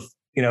level of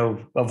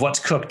what's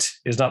cooked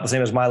is not the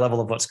same as my level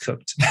of what's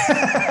cooked.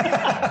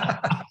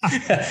 But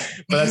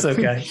that's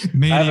okay.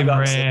 Medium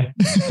rare.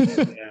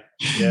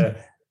 Yeah.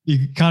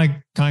 You kind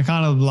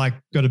of like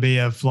got to be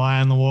a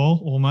fly on the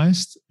wall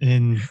almost.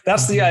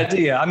 That's the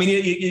idea. I mean,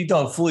 you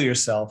don't fool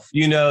yourself.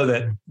 You know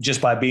that just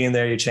by being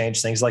there, you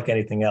change things like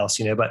anything else.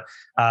 But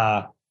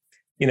a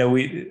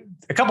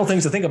couple of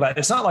things to think about.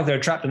 It's not like they're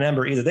trapped in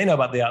amber either. They know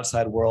about the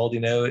outside world.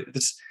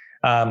 It's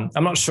I'm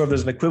not sure if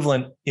there's an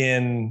equivalent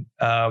in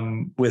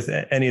with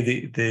any of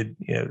the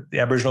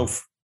Aboriginal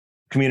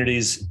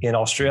communities in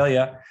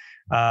Australia.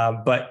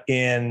 But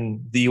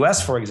in the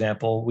US, for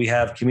example, we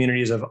have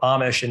communities of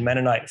Amish and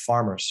Mennonite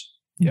farmers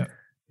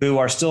who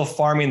are still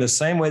farming the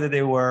same way that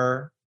they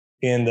were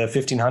in the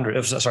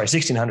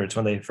 1600s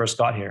when they first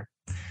got here.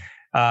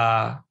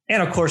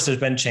 And of course, there's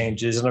been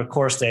changes. And of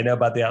course, they know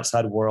about the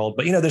outside world.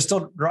 But, they're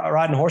still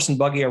riding horse and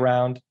buggy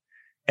around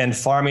and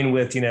farming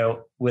with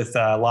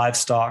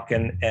livestock.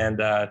 And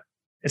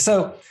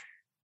so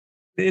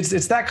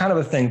it's that kind of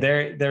a thing.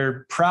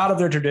 They're proud of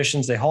their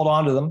traditions. They hold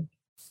on to them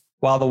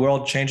while the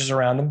world changes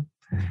around them.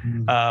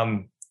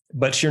 Mm-hmm.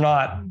 But you're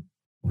not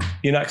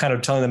kind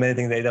of telling them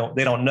anything they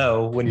don't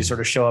know when you sort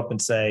of show up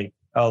and say,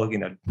 oh,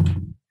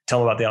 tell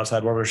them about the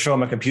outside world, or show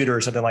them a computer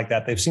or something like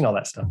that. They've seen all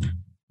that stuff.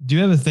 Do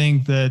you ever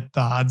think that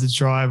the Hadza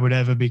tribe would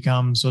ever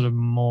become sort of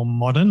more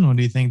modern, or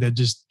do you think they'd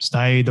just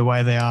stay the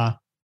way they are?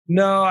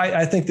 No,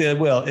 I think they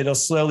will. It'll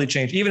slowly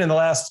change. Even in the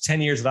last 10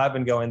 years that I've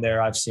been going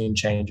there, I've seen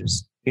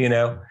changes.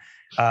 The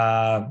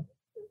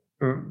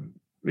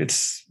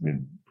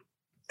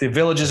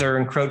villages are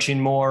encroaching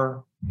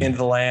more into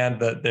the land,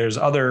 but there's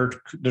other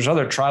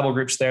tribal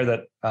groups there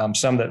that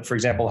some that, for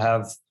example,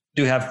 have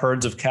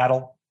herds of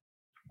cattle.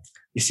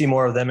 You see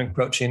more of them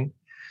encroaching.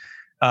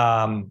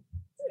 And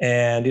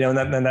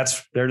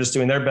that's, they're just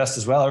doing their best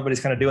as well.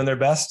 Everybody's kind of doing their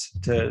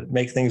best to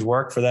make things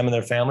work for them and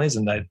their families.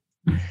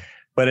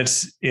 But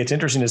it's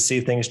interesting to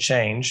see things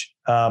change.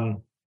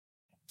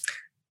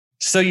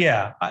 So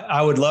yeah,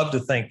 I would love to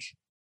think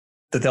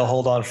that they'll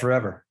hold on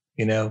forever,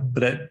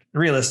 but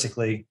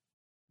realistically,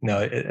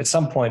 at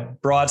some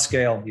point, broad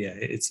scale,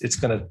 it's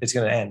gonna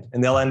end,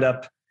 and they'll end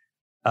up.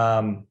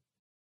 I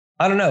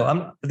don't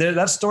know.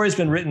 That story's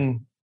been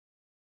written,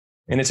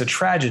 and it's a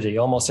tragedy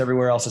almost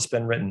everywhere else it's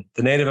been written.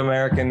 The Native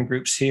American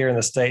groups here in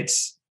the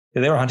States,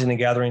 they were hunting and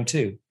gathering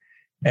too,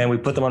 and we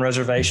put them on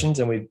reservations,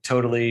 and we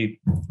totally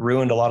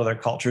ruined a lot of their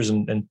cultures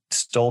and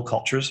stole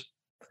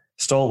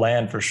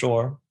land for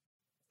sure.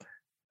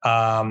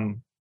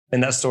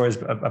 And that story is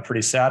a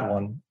pretty sad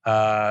one.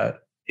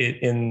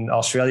 In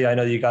Australia, I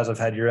know you guys have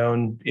had your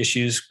own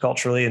issues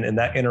culturally and in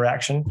that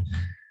interaction.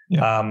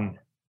 Yeah.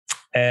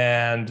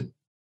 And,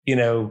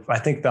 I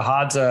think the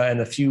Hadza and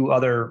a few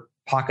other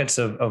pockets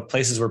of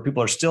places where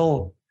people are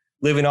still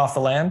living off the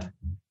land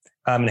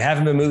and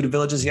haven't been moved to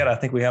villages yet, I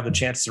think we have the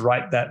chance to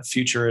write that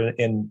future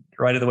and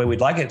write it the way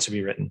we'd like it to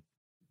be written.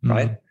 Mm-hmm.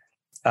 Right.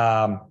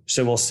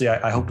 So we'll see.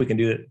 I hope we can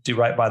do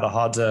right by the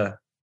Hadza.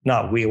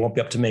 Not we, it won't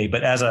be up to me,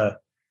 but as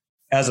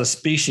a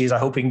species, I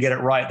hope we can get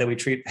it right, that we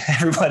treat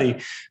everybody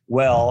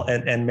well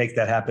and make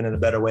that happen in a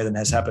better way than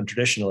has happened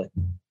traditionally.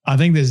 I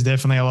think there's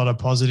definitely a lot of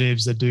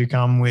positives that do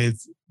come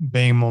with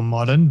being more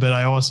modern, but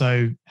I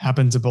also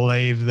happen to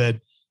believe that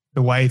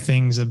the way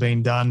things have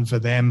been done for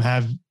them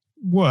have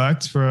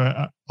worked for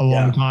a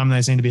long time.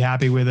 They seem to be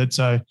happy with it.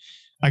 So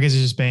I guess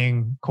it's just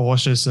being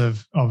cautious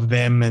of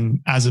them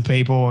and as a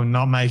people and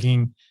not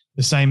making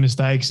the same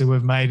mistakes that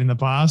we've made in the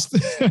past.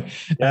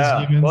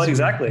 Yeah, well,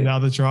 exactly. With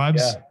other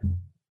tribes.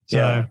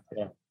 Yeah.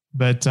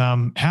 But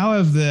how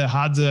have the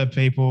Hadza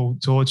people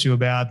taught you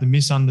about the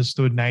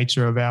misunderstood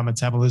nature of our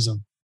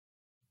metabolism?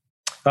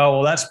 Oh,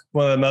 well, that's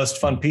one of the most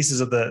fun pieces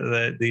of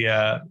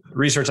the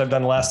research I've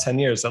done the last 10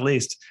 years, at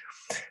least.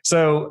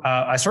 So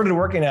I started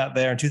working out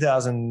there in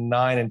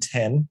 2009 and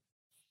 10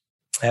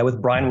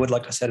 with Brian Wood,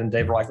 like I said, and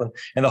Dave Reichland.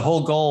 And the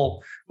whole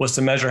goal was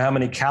to measure how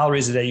many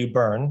calories a day you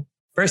burn.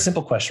 Very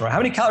simple question, right? How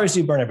many calories do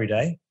you burn every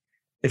day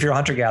if you're a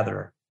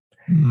hunter-gatherer?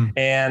 Mm-hmm.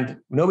 And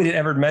nobody had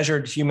ever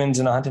measured humans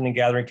in a hunting and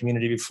gathering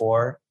community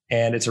before.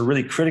 And it's a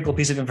really critical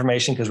piece of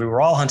information because we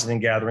were all hunting and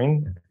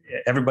gathering.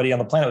 Everybody on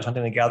the planet was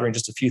hunting and gathering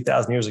just a few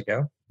thousand years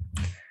ago.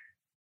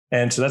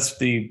 And so that's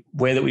the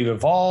way that we've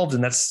evolved.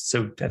 And that's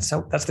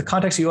the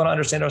context you want to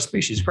understand our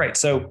species. Great.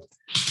 So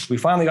we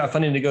finally got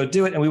funding to go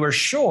do it. And we were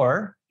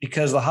sure,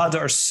 because the Hadza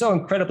are so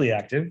incredibly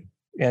active,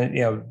 and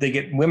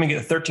women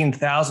get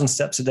 13,000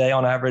 steps a day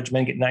on average,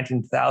 men get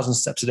 19,000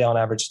 steps a day on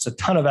average. It's a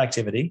ton of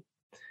activity.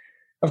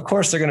 Of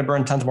course, they're going to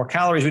burn tons more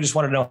calories. We just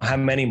wanted to know how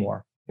many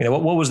more.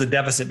 What was the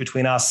deficit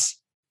between us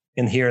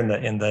in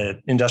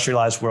the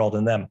industrialized world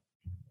and them?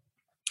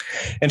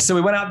 And so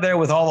we went out there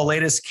with all the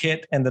latest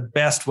kit and the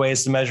best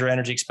ways to measure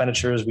energy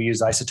expenditures. We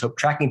used isotope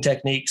tracking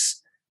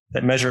techniques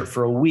that measure it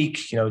for a week,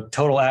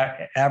 total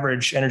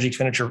average energy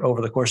expenditure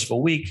over the course of a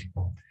week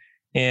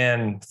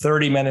in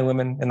 30 men and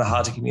women in the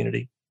Hadza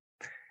community.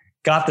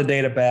 Got the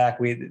data back.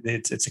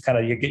 It's a kind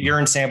of, you get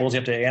urine samples. You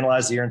have to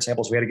analyze the urine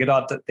samples. We had to get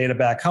all the data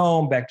back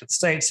home, back to the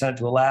States, send it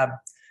to a lab,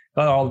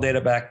 got all the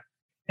data back.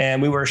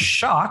 And we were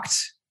shocked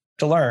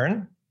to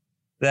learn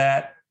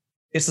that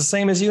it's the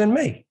same as you and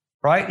me,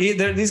 right?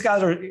 These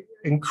guys are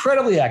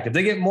incredibly active.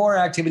 They get more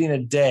activity in a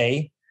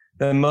day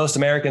than most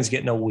Americans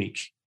get in a week.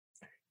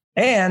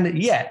 And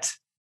yet,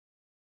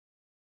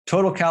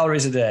 total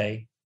calories a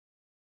day,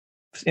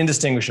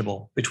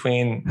 indistinguishable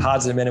between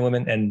Hadza men and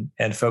women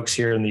and folks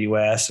here in the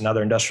US and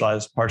other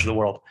industrialized parts of the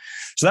world.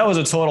 So that was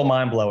a total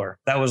mind blower.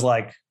 That was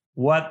like,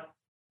 what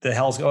the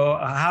hell's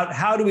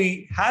how do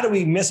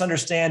we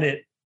misunderstand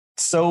it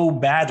so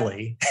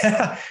badly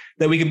that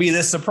we could be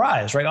this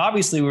surprised, right?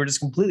 Obviously, we were just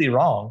completely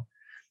wrong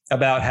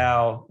about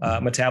how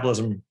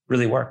metabolism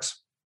really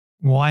works.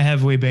 Why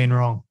have we been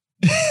wrong?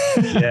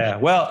 Yeah,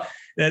 well,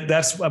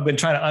 I've been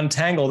trying to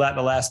untangle that in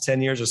the last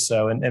 10 years or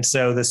so. And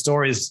so the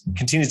story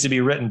continues to be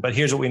written, but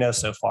here's what we know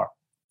so far.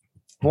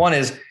 One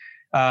is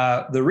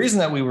the reason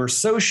that we were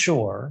so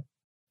sure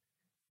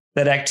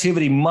that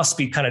activity must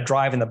be kind of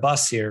driving the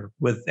bus here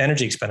with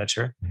energy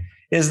expenditure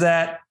is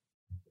that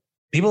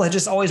people had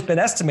just always been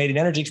estimating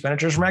energy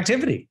expenditures from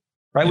activity,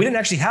 right? We didn't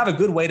actually have a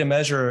good way to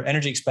measure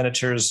energy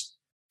expenditures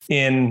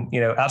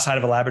outside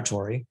of a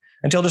laboratory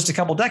until just a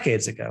couple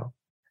decades ago.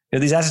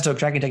 These isotope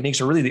tracking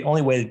techniques are really the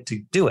only way to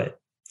do it.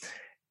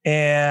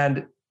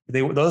 And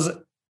those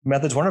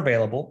methods weren't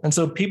available. And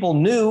so people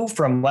knew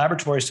from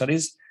laboratory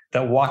studies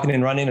that walking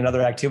and running and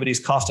other activities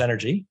cost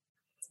energy.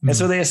 Mm-hmm. And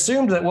so they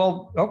assumed that,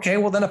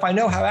 then if I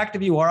know how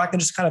active you are, I can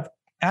just kind of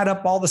add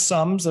up all the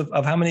sums of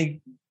how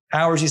many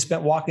hours you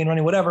spent walking,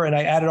 running, whatever, and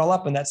I add it all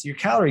up, and that's your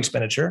calorie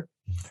expenditure.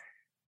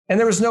 And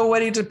there was no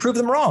way to prove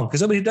them wrong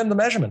because nobody had done the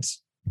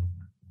measurements.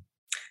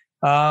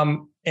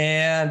 And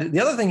the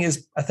other thing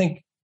is, I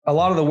think a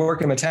lot of the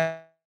work in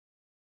metabolism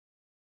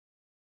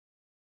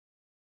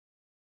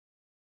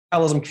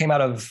came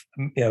out of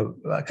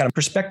kind of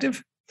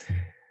perspective,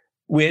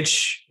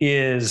 which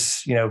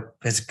is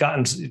has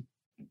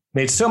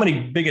made so many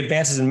big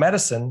advances in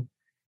medicine,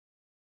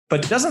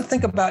 but doesn't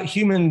think about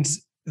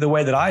humans the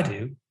way that I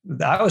do.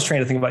 I was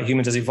trained to think about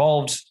humans as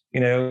evolved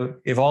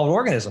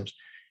organisms,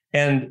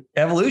 and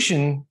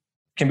evolution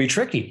can be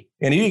tricky.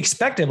 And you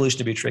expect evolution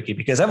to be tricky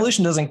because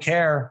evolution doesn't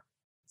care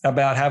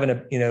about having a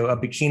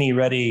bikini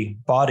ready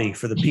body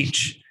for the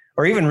beach,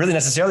 or even really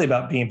necessarily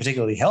about being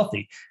particularly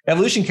healthy.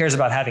 Evolution cares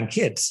about having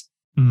kids,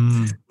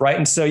 right?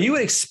 And so you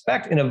would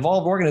expect an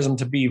evolved organism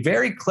to be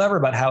very clever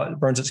about how it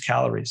burns its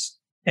calories,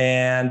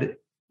 and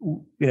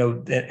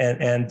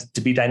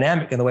to be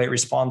dynamic in the way it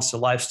responds to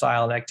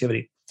lifestyle and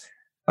activity.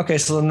 Okay,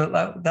 so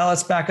now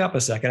let's back up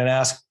a second and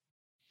ask,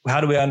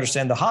 how do we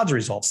understand the Hadza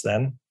results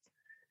then?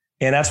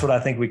 And that's what I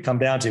think we come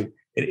down to,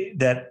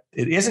 that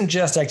it isn't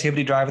just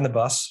activity driving the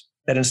bus,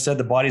 that instead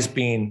the body's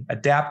being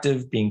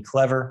adaptive, being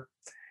clever.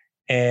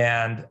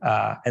 And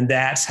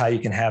that's how you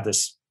can have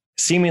this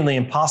seemingly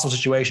impossible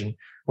situation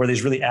where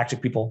these really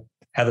active people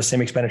have the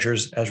same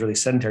expenditures as really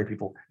sedentary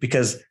people,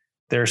 because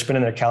they're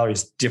spending their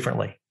calories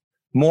differently,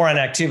 more on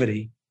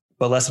activity,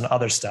 but less on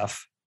other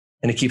stuff.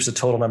 And it keeps the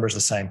total numbers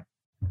the same.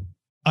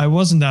 I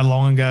wasn't that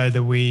long ago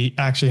that we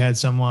actually had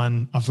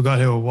someone, I forgot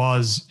who it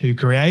was, who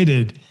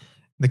created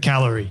the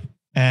calorie.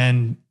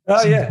 And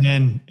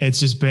then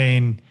it's just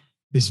been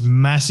this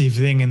massive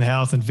thing in the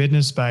health and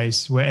fitness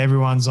space where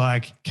everyone's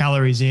like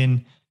calories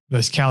in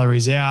versus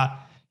calories out.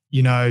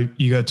 You got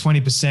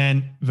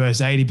 20%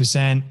 versus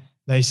 80%.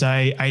 They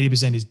say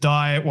 80% is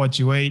diet, what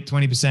you eat,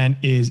 20%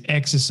 is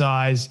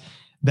exercise,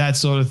 that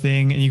sort of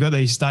thing. And you got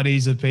these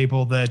studies of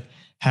people that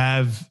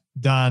have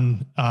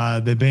done,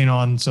 they've been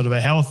on sort of a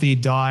healthy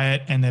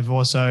diet, and they've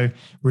also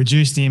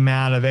reduced the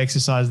amount of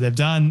exercise they've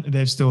done.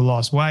 They've still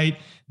lost weight.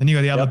 Then you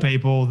got the other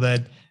people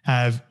that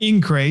have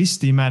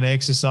increased the amount of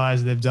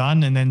exercise they've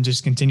done and then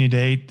just continue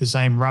to eat the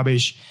same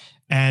rubbish,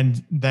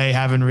 and they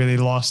haven't really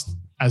lost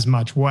as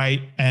much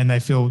weight and they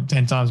feel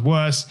 10 times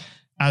worse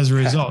as a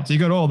result. So you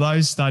got all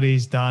those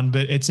studies done,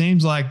 but it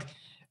seems like,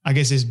 I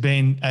guess there's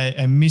been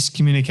a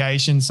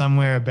miscommunication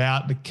somewhere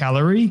about the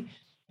calorie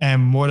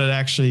and what it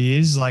actually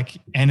is, like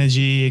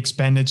energy,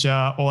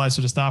 expenditure, all that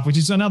sort of stuff, which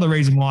is another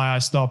reason why I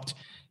stopped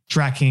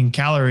tracking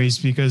calories,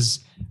 because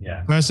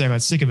firstly, I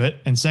got sick of it.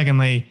 And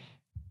secondly,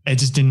 it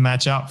just didn't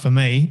match up for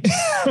me.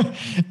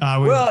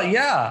 Well,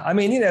 yeah. I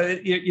mean,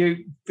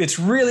 it's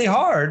really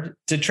hard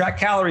to track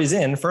calories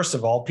in. First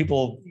of all,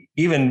 people,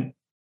 even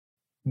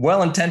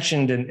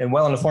well-intentioned and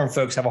well-informed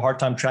folks, have a hard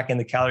time tracking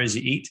the calories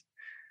you eat.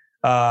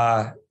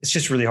 It's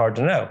just really hard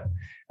to know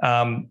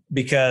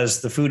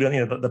because the food,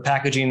 the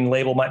packaging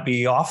label might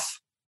be off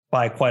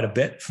by quite a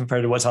bit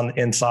compared to what's on the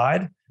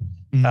inside.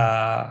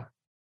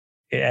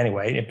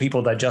 Anyway,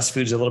 people digest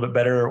foods a little bit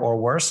better or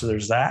worse, so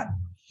there's that.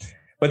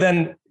 But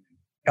then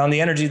on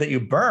the energy that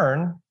you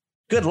burn,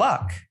 good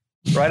luck,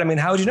 right? I mean,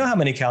 how would you know how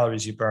many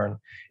calories you burn?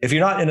 If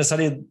you're not in a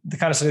study, the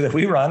kind of study that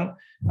we run,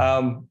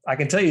 I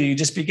can tell you, you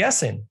just be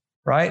guessing,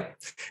 right?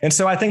 And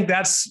so I think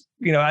that's,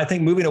 I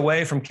think moving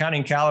away from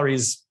counting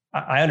calories,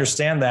 I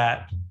understand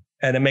that,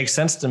 and it makes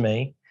sense to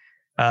me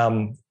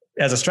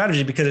as a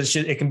strategy, because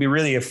it can be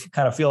really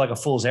kind of feel like a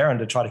fool's errand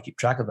to try to keep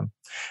track of them.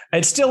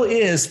 It still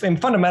is,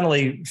 and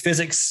fundamentally,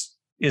 physics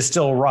is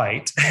still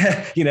right,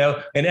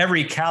 and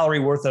every calorie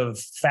worth of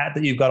fat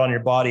that you've got on your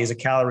body is a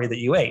calorie that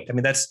you ate. I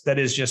mean, that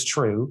is just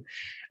true.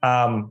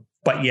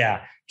 But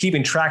yeah,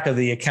 keeping track of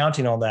the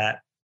accounting on that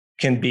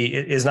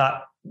is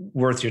not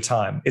worth your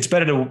time. It's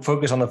better to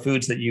focus on the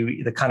foods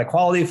the kind of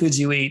quality of foods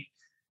you eat.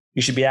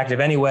 You should be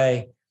active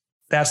anyway.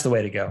 That's the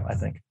way to go, I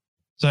think.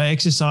 So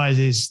exercise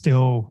is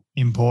still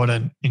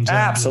important in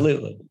terms of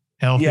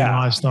healthy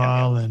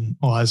lifestyle and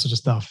all that sort of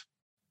stuff.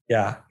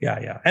 Yeah.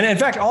 And in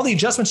fact, all the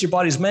adjustments your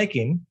body's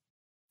making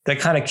that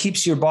kind of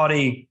keeps your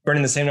body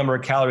burning the same number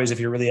of calories if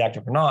you're really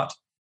active or not,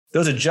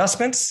 those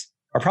adjustments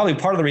are probably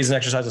part of the reason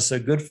exercise is so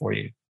good for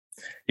you.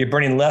 You're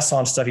burning less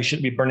on stuff you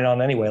shouldn't be burning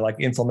on anyway, like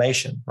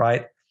inflammation,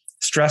 right?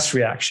 Stress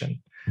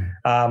reaction.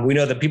 We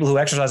know that people who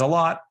exercise a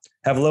lot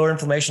have lower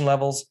inflammation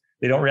levels.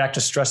 They don't react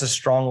to stress as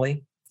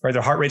strongly, right?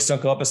 Their heart rates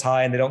don't go up as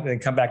high and they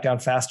come back down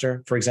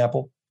faster, for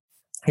example.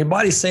 Your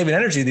body's saving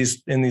energy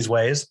in these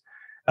ways.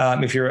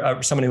 If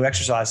you're someone who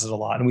exercises a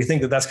lot. And we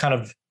think that that's kind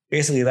of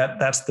basically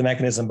that's the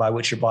mechanism by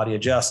which your body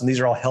adjusts. And these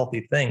are all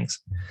healthy things.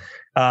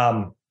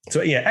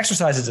 So yeah,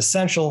 exercise is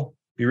essential.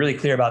 Be really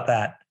clear about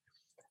that,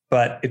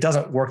 but it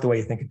doesn't work the way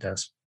you think it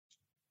does.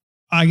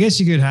 I guess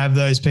you could have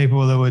those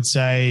people that would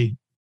say,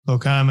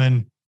 look,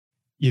 Herman,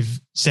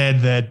 you've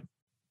said that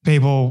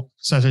people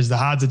such as the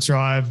Hard to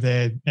Thrive,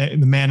 the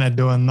men are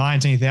doing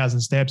 19,000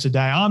 steps a day.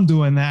 I'm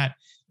doing that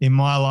in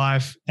my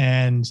life.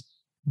 And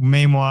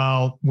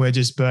meanwhile, we're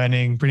just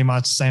burning pretty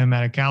much the same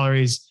amount of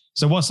calories.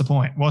 So what's the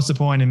point? What's the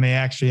point in me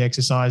actually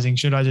exercising?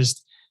 Should I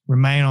just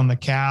remain on the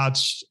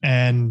couch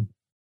and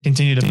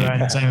continue to burn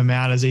the same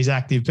amount as these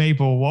active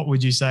people? What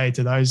would you say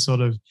to those sort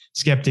of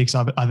skeptics,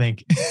 I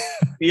think?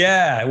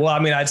 Yeah. Well, I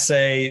mean, I'd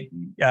say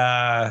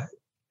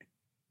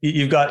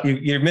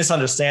you're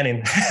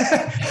misunderstanding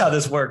how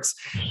this works.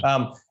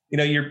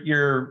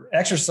 Your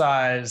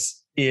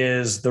exercise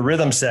is the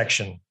rhythm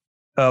section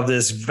of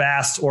this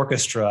vast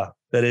orchestra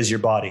that is your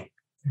body.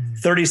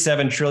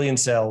 37 trillion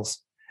cells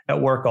at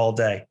work all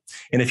day.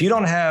 And if you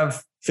don't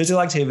have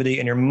physical activity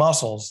and your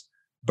muscles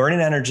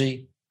burning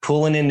energy,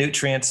 pulling in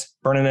nutrients,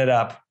 burning it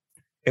up,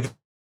 if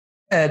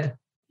instead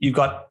you've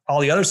got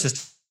all the other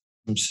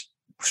systems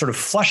sort of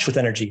flush with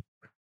energy,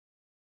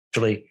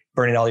 actually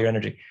burning all your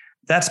energy,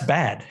 that's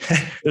bad.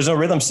 There's no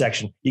rhythm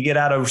section. You get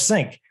out of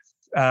sync.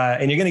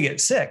 And you're going to get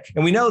sick.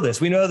 And we know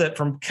this. We know that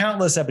from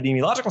countless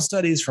epidemiological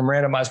studies, from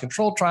randomized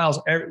controlled trials,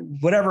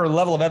 whatever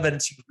level of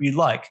evidence you'd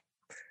like.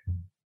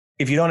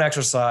 If you don't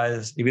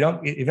exercise, if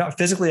you're not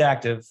physically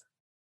active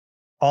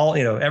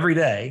every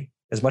day,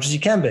 as much as you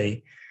can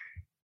be,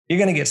 you're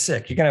going to get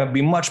sick. You're going to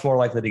be much more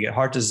likely to get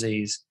heart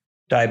disease,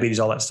 diabetes,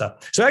 all that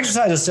stuff. So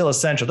exercise is still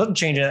essential. It doesn't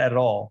change it at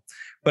all.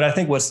 But I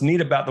think what's neat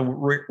about the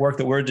work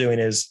that we're doing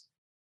is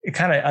it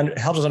kind of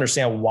helps us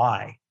understand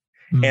why.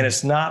 And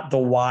it's not the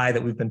why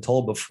that we've been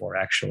told before,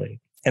 actually.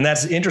 And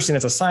that's interesting.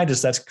 As a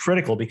scientist, that's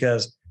critical,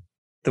 because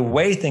the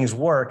way things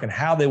work and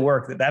how they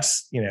work,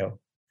 that's where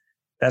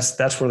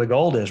the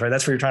gold is, right?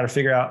 That's where you're trying to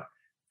figure out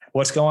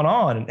what's going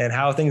on and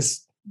how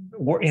things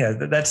work.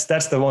 That's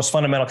the most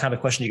fundamental kind of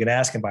question you can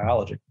ask in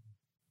biology.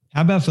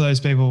 How about for those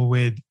people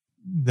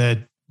that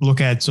look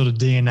at sort of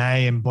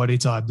DNA and body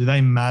type? Do they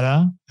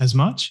matter as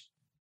much?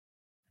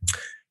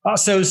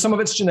 So some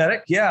of it's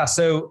genetic. Yeah.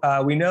 So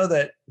we know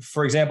that,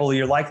 for example,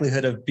 your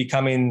likelihood of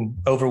becoming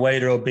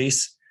overweight or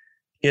obese,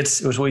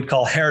 it was what we'd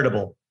call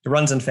heritable. It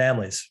runs in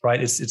families, right?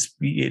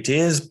 It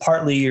is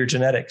partly your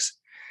genetics.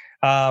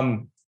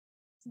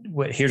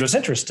 Here's what's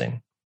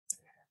interesting.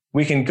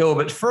 We can go a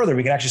bit further.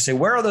 We can actually say,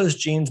 where are those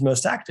genes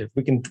most active?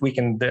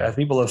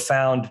 People have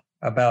found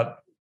about,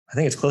 I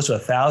think it's close to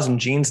 1,000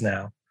 genes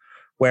now,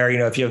 where,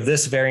 if you have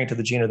this variant of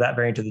the gene or that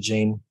variant of the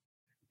gene,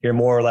 you're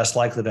more or less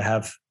likely to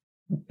have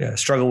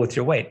struggle with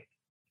your weight.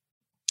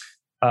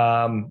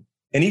 And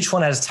each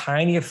one has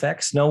tiny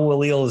effects. No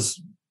allele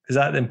is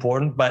that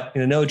important, but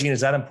no gene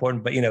is that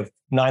important, but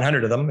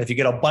 900 of them. If you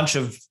get a bunch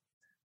of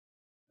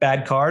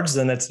bad cards,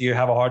 then you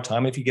have a hard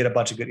time. If you get a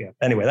bunch of good,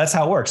 anyway, that's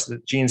how it works. The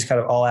genes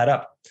kind of all add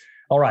up.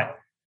 All right.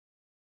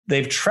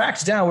 They've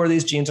tracked down where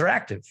these genes are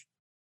active.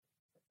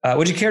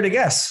 Would you care to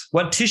guess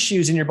what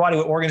tissues in your body,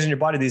 what organs in your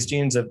body, these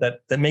genes that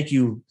make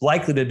you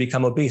likely to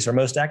become obese are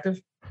most active?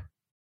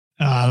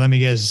 Let me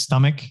guess,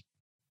 stomach.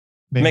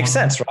 Makes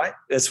sense, right?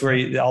 That's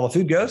where all the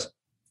food goes.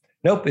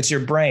 Nope, it's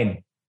your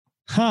brain.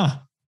 Huh.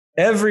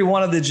 Every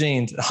one of the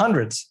genes,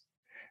 hundreds,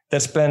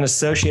 that's been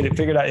associated,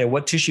 figured out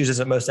what tissues is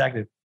it most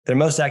active. They're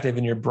most active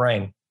in your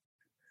brain,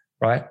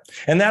 right?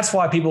 And that's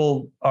why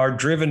people are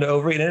driven to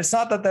overeat. And it's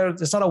not that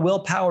it's not a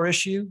willpower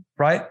issue,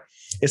 right?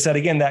 It's that,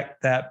 again,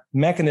 that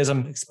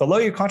mechanism, it's below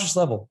your conscious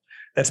level,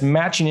 that's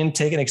matching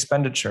intake and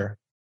expenditure,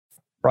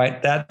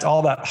 right? That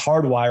all that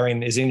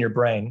hardwiring is in your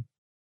brain.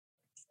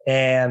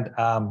 And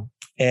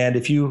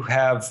if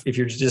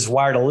you're just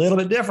wired a little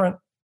bit different,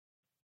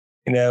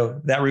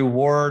 that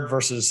reward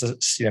versus,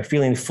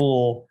 feeling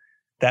full,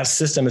 that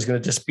system is going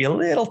to just be a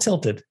little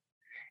tilted.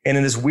 And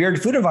in this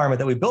weird food environment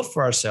that we built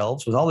for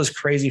ourselves with all this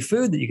crazy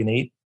food that you can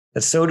eat,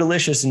 that's so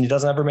delicious and it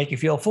doesn't ever make you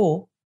feel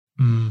full,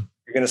 you're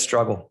going to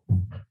struggle.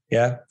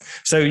 Yeah.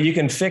 So you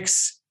can't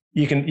fix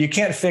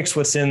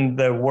what's in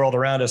the world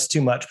around us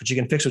too much, but you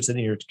can fix what's in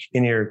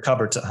your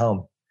cupboards at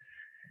home.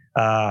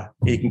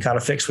 You can kind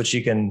of fix what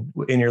you can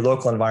in your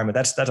local environment.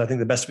 That's I think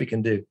the best we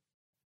can do.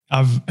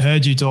 I've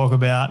heard you talk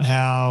about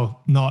how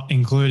not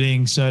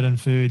including certain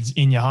foods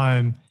in your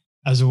home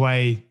as a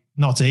way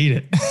not to eat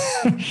it,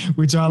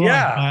 which I like.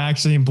 Yeah. I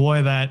actually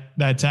employ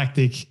that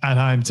tactic at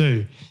home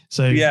too.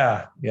 So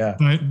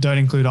don't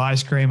include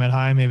ice cream at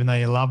home, even though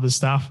you love the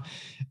stuff.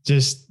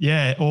 Just,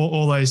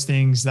 all those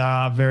things that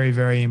are very,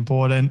 very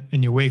important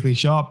in your weekly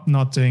shop,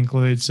 not to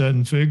include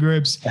certain food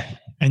groups.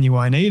 And you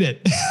won't eat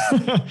it.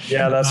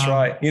 Yeah, that's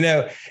right.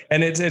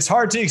 And it's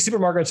hard too.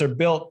 Supermarkets are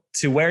built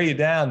to wear you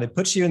down. They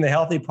put you in the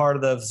healthy part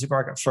of the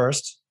supermarket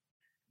first.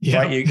 Yeah.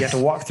 Right. You get to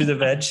walk through the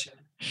veg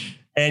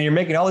and you're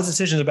making all these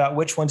decisions about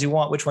which ones you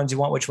want.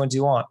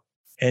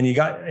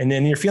 And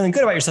then you're feeling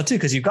good about yourself too,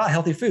 because you've got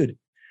healthy food.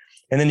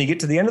 And then you get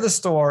to the end of the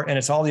store and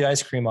it's all the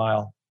ice cream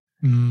aisle.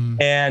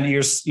 And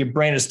your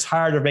brain is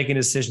tired of making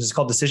decisions. It's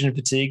called decision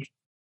fatigue.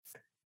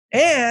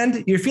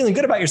 And you're feeling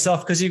good about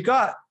yourself because you've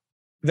got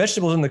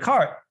vegetables in the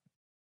cart.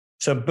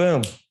 So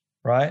boom,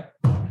 right?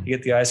 You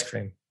get the ice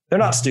cream. They're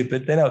not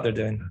stupid. They know what they're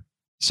doing.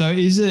 So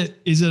is it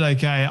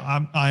okay?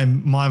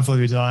 I'm mindful of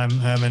your time,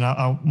 Herman.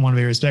 I want to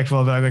be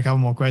respectful, but I've got a couple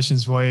more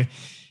questions for you.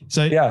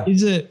 So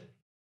is it,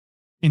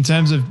 in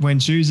terms of when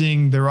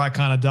choosing the right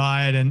kind of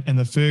diet and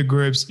the food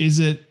groups, is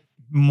it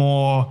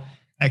more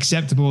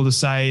acceptable to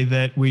say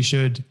that we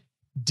should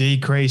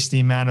decrease the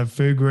amount of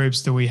food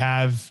groups that we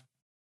have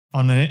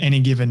on any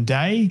given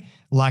day,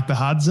 like the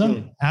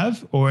Hadza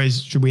have, or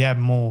should we have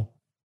more?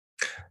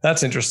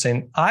 That's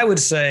interesting. I would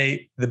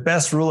say the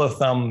best rule of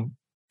thumb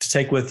to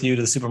take with you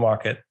to the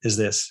supermarket is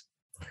this: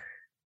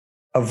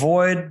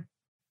 avoid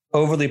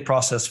overly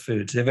processed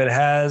foods. If it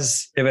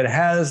has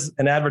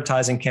an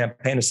advertising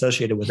campaign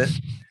associated with it,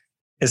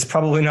 it's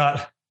probably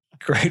not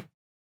great.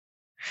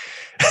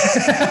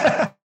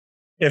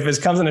 If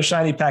it comes in a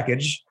shiny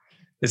package,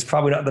 it's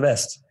probably not the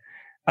best.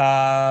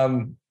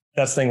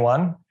 That's thing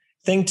one.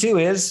 Thing two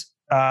is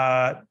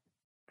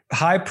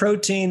high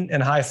protein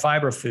and high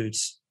fiber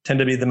foods tend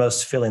to be the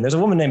most filling. There's a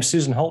woman named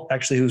Susan Holt,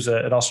 actually, who's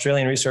an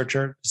Australian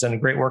researcher, who's done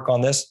great work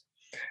on this.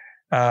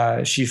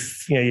 You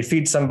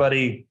feed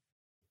somebody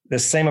the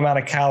same amount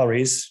of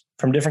calories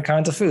from different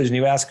kinds of foods, and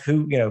you ask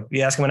them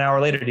an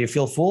hour later, do you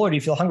feel full or do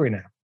you feel hungry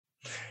now?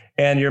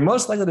 And you're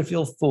most likely to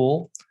feel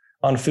full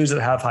on foods that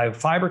have high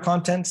fiber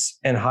contents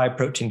and high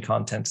protein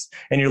contents.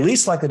 And you're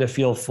least likely to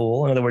feel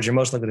full. In other words, you're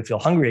most likely to feel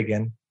hungry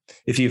again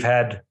if you've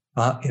had,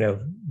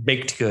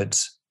 baked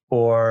goods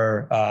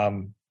or,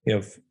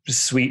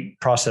 sweet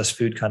processed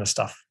food kind of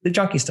stuff, the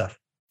junky stuff,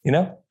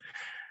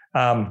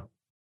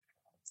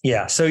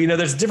 So,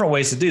 there's different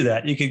ways to do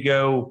that. You could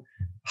go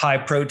high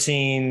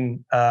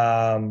protein.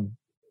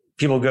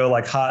 People go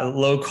like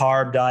low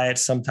carb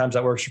diets. Sometimes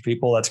that works for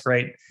people. That's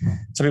great.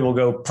 Some people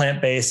go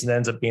plant-based and it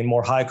ends up being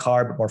more high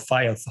carb, but more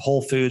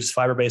whole foods,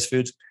 fiber-based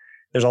foods.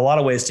 There's a lot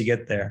of ways to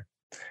get there.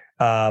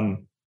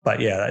 But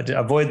yeah,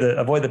 avoid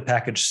the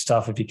packaged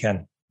stuff if you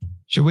can.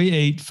 Should we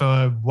eat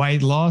for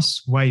weight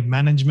loss, weight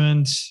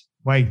management,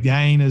 weight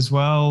gain as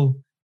well?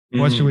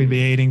 What should we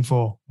be eating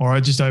for, or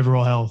just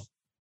overall health?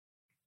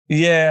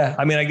 Yeah,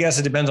 I guess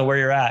it depends on where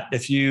you're at.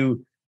 If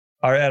you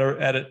are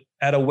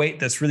at a weight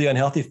that's really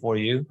unhealthy for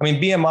you,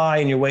 BMI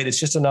and your weight, it's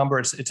just a number.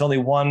 It's only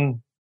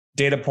one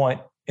data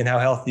point in how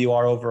healthy you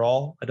are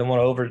overall. I don't want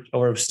to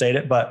overstate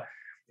it, but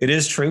it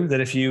is true that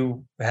if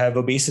you have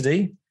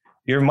obesity,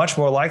 you're much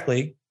more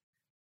likely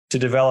to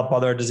develop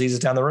other diseases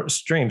down the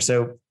stream.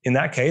 So in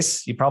that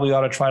case, you probably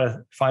ought to try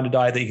to find a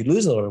diet that you could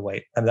lose a little bit of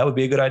weight. And that would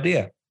be a good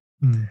idea.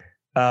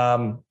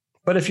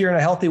 But if you're in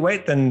a healthy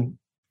weight, then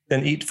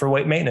eat for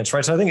weight maintenance,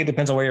 right? So I think it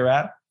depends on where you're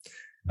at.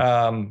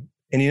 And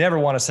you never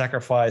want to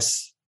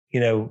sacrifice,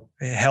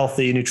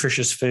 healthy,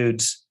 nutritious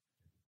foods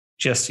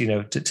just,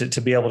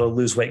 to be able to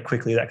lose weight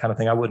quickly, that kind of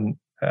thing.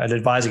 I'd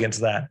advise against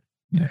that.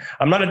 Yeah.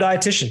 I'm not a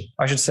dietitian.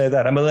 I should say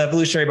that. I'm an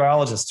evolutionary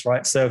biologist,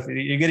 right? So if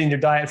you're getting your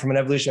diet from an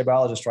evolutionary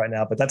biologist right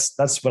now, but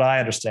that's what I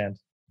understand.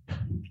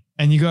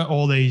 And you got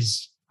all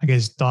these, I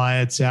guess,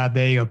 diets out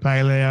there. You got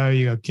paleo,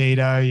 you got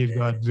keto, you've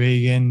got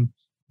vegan,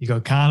 you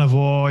got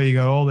carnivore, you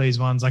got all these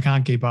ones. I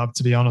can't keep up,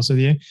 to be honest with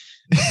you.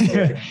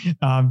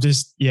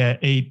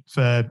 Eat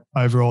for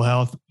overall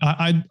health.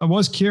 I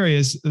was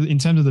curious in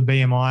terms of the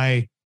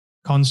BMI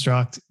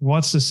construct,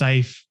 what's the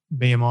safe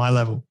BMI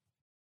level?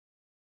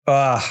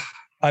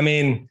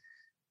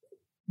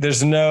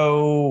 There's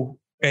no,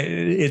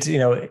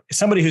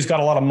 somebody who's got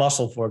a lot of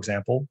muscle, for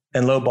example,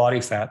 and low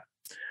body fat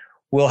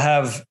will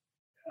have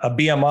a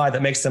BMI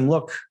that makes them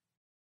look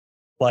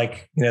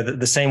like,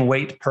 the same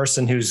weight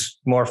person who's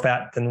more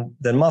fat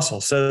than muscle.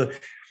 So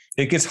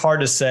it gets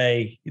hard to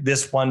say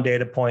this one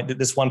data point,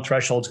 this one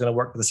threshold is going to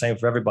work the same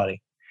for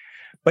everybody.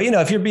 But,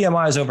 if your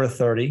BMI is over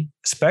 30,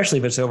 especially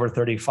if it's over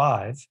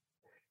 35,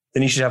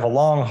 then you should have a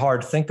long,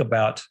 hard think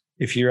about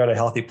if you're at a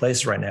healthy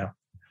place right now.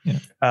 Yeah.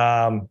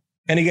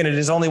 And again, it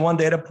is only one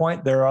data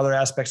point. There are other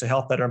aspects of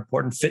health that are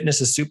important.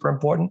 Fitness is super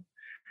important.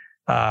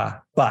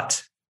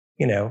 But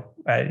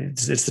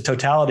it's the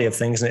totality of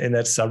things. And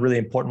that's a really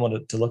important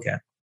one to look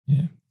at.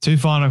 Yeah. Two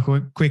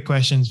final quick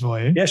questions for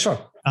you. Yeah, sure.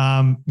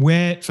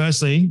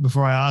 Firstly,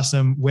 before I ask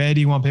them, where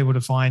do you want people to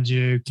find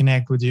you,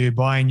 connect with you,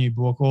 buy a new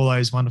book, all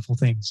those wonderful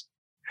things?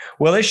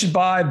 Well, they should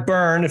buy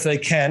Burn if they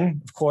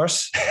can, of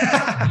course.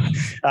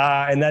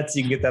 And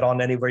you can get that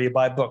on anywhere you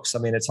buy books.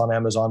 It's on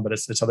Amazon, but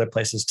it's other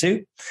places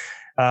too.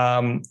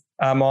 I'm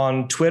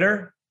on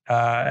Twitter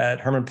at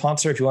Herman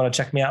Pontzer if you want to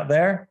check me out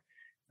there.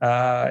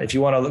 If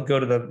you want to go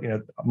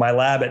to my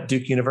lab at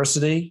Duke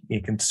University,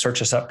 you can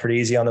search us up pretty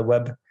easy on the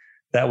web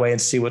that way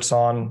and see what's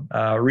on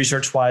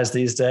research-wise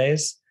these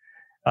days.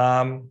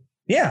 I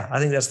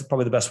think that's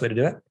probably the best way to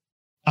do it.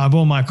 I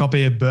bought my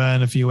copy of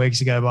Burn a few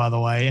weeks ago, by the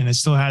way, and it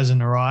still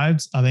hasn't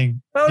arrived. I think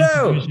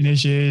distribution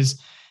issues,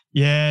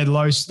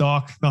 low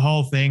stock, the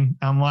whole thing.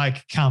 I'm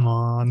like, come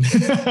on.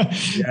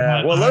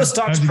 Yeah, well, low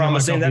stock's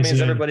promising. That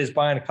means everybody's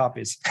buying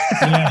copies.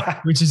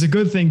 Yeah, which is a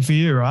good thing for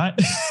you, right?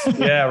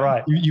 Yeah,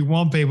 right. You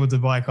want people to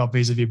buy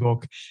copies of your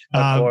book.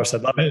 Of course,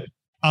 I'd love it.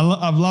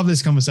 I've loved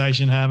this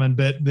conversation, Herman,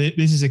 but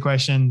this is a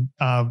question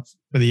for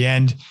the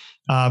end.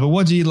 But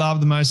what do you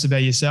love the most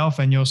about yourself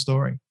and your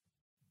story?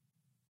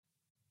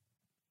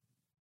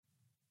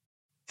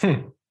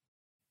 What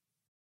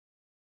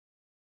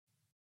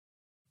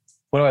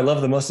do I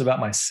love the most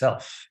about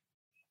myself?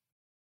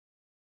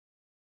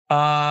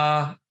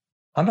 I'm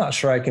not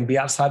sure I can be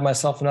outside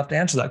myself enough to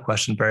answer that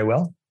question very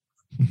well.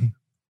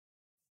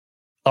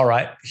 All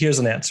right, here's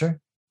an answer.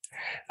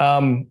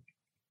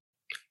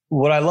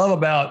 What I love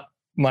about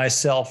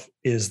myself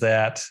is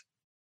that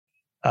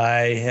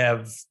I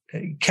have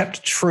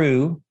kept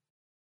true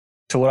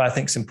to what I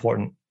think is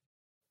important.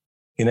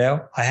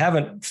 I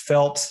haven't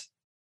felt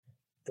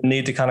the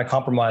need to kind of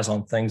compromise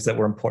on things that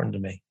were important to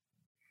me.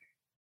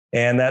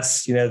 And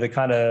that's,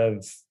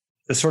 the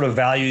sort of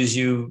values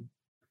you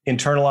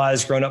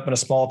internalize growing up in a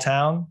small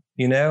town.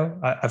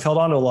 I've held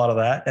on to a lot of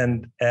that,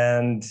 and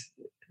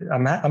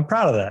I'm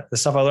proud of that. The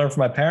stuff I learned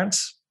from my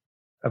parents,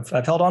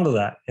 I've held on to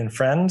that in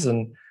friends,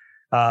 and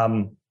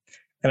I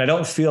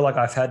don't feel like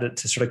I've had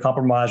to sort of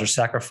compromise or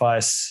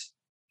sacrifice,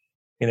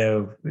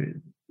 the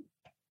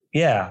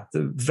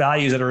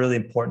values that are really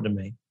important to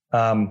me.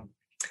 I'll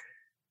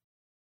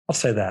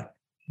say that.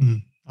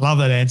 I love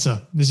that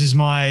answer. This is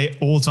my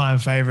all-time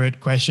favorite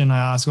question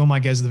I ask all my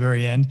guests at the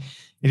very end.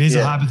 It is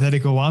a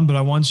hypothetical one, but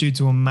I want you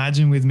to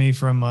imagine with me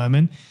for a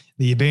moment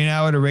that you've been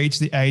able to reach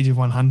the age of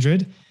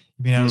 100.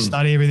 You've been able to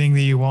study everything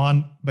that you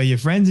want, but your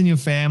friends and your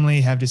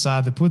family have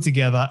decided to put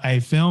together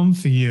a film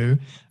for you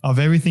of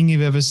everything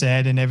you've ever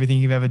said and everything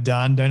you've ever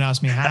done. Don't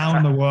ask me how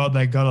in the world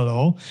they got it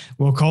all.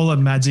 We'll call it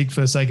magic for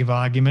the sake of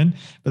argument,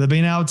 but they've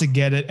been able to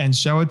get it and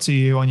show it to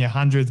you on your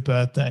 100th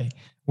birthday.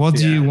 What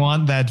do you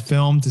want that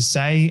film to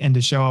say and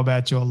to show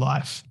about your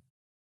life?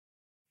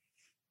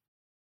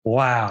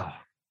 Wow.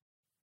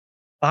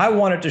 I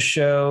want it to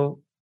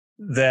show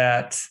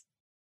that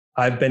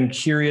I've been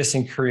curious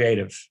and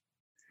creative,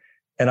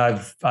 and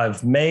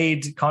I've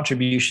made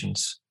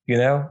contributions.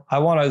 I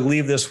want to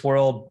leave this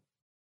world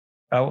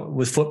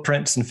with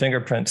footprints and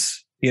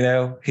fingerprints,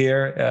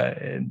 here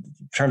in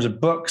terms of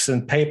books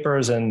and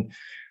papers. And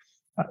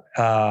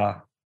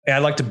I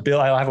like to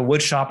build. I have a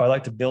wood shop. I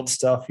like to build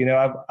stuff.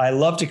 I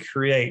love to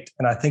create.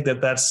 And I think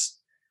that that's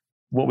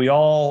what we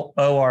all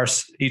owe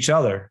each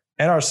other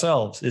and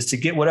ourselves, is to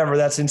get whatever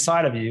that's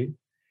inside of you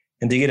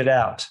and to get it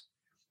out.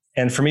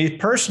 And for me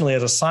personally,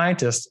 as a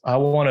scientist, I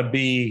want to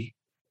be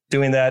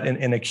doing that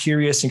in a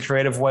curious and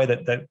creative way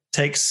that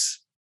takes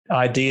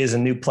ideas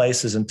in new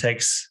places and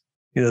takes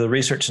the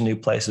research in new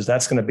places.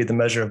 That's going to be the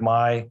measure of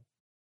my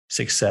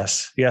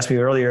success. You asked me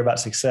earlier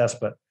about success,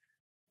 but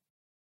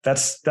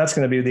That's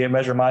going to be the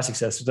measure of my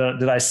success.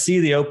 Did I see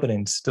the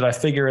openings? Did I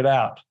figure it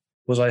out?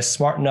 Was I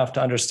smart enough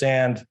to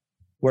understand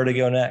where to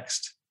go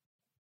next?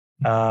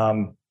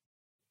 And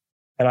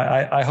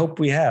I hope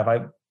we have.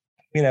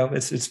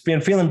 It's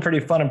been feeling pretty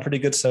fun and pretty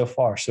good so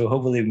far. So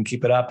hopefully we can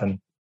keep it up, and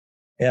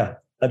yeah,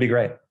 that'd be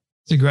great.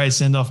 It's a great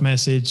send-off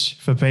message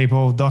for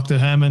people. Dr.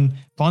 Herman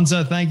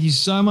Pontzer, thank you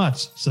so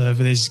much for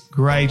this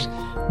great,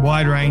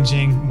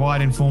 wide-ranging,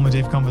 wide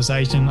informative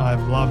conversation.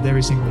 I've loved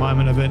every single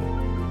moment of it,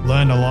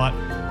 learned a lot.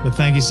 But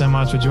thank you so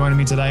much for joining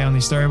me today on the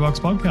Storybox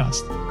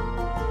podcast.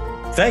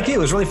 Thank you. It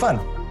was really fun.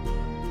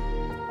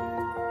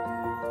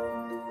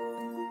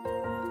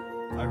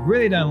 I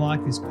really don't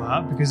like this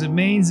part because it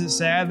means that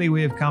sadly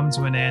we have come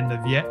to an end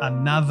of yet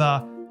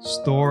another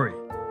story.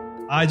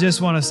 I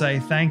just want to say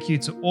thank you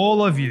to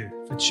all of you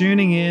for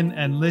tuning in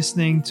and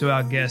listening to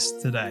our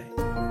guests today.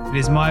 It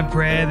is my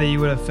prayer that you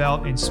would have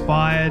felt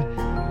inspired,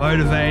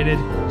 motivated,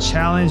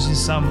 challenged in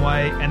some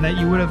way, and that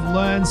you would have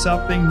learned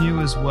something new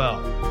as well.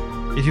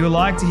 If you would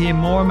like to hear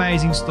more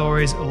amazing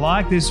stories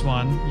like this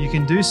one, you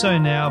can do so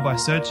now by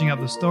searching up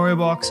the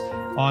Storybox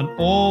on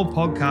all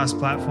podcast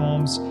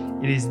platforms.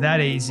 It is that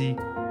easy.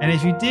 And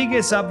if you did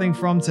get something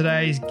from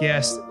today's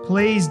guest,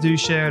 please do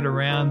share it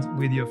around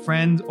with your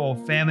friend or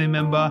family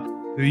member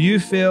who you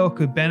feel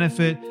could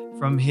benefit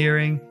from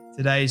hearing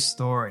today's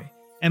story.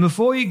 And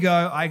before you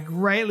go, I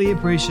greatly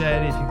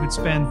appreciate it if you could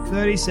spend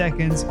 30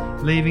 seconds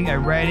leaving a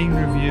rating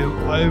review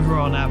over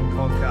on Apple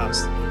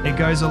Podcasts. It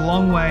goes a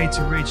long way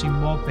to reaching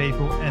more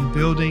people and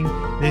building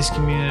this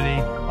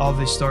community of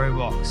the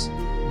Storybox.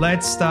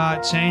 Let's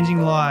start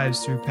changing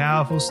lives through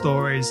powerful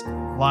stories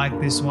like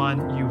this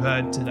one you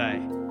heard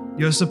today.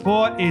 Your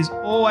support is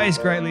always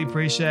greatly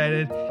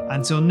appreciated.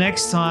 Until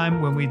next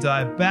time, when we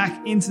dive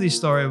back into the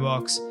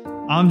Storybox,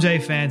 I'm Jay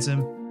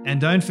Phantom, and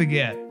don't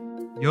forget,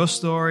 your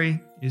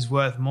story is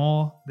worth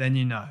more than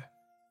you know.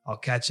 I'll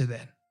catch you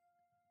then.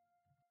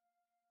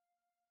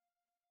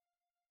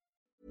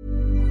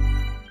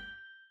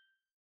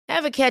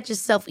 Ever catch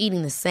yourself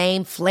eating the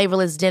same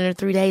flavorless dinner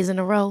 3 days in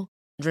a row?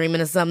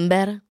 Dreaming of something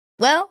better?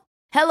 Well,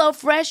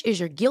 HelloFresh is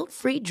your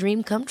guilt-free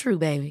dream come true,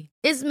 baby.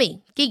 It's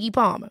me, Keke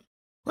Palmer.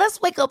 Let's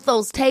wake up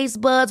those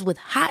taste buds with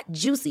hot,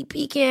 juicy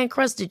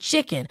pecan-crusted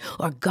chicken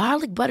or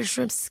garlic butter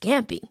shrimp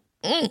scampi.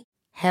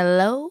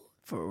 Hello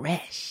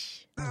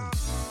Fresh.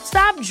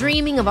 Stop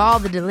dreaming of all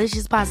the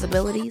delicious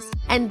possibilities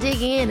and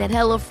dig in at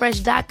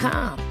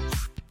HelloFresh.com.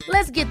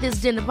 Let's get this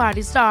dinner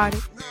party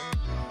started.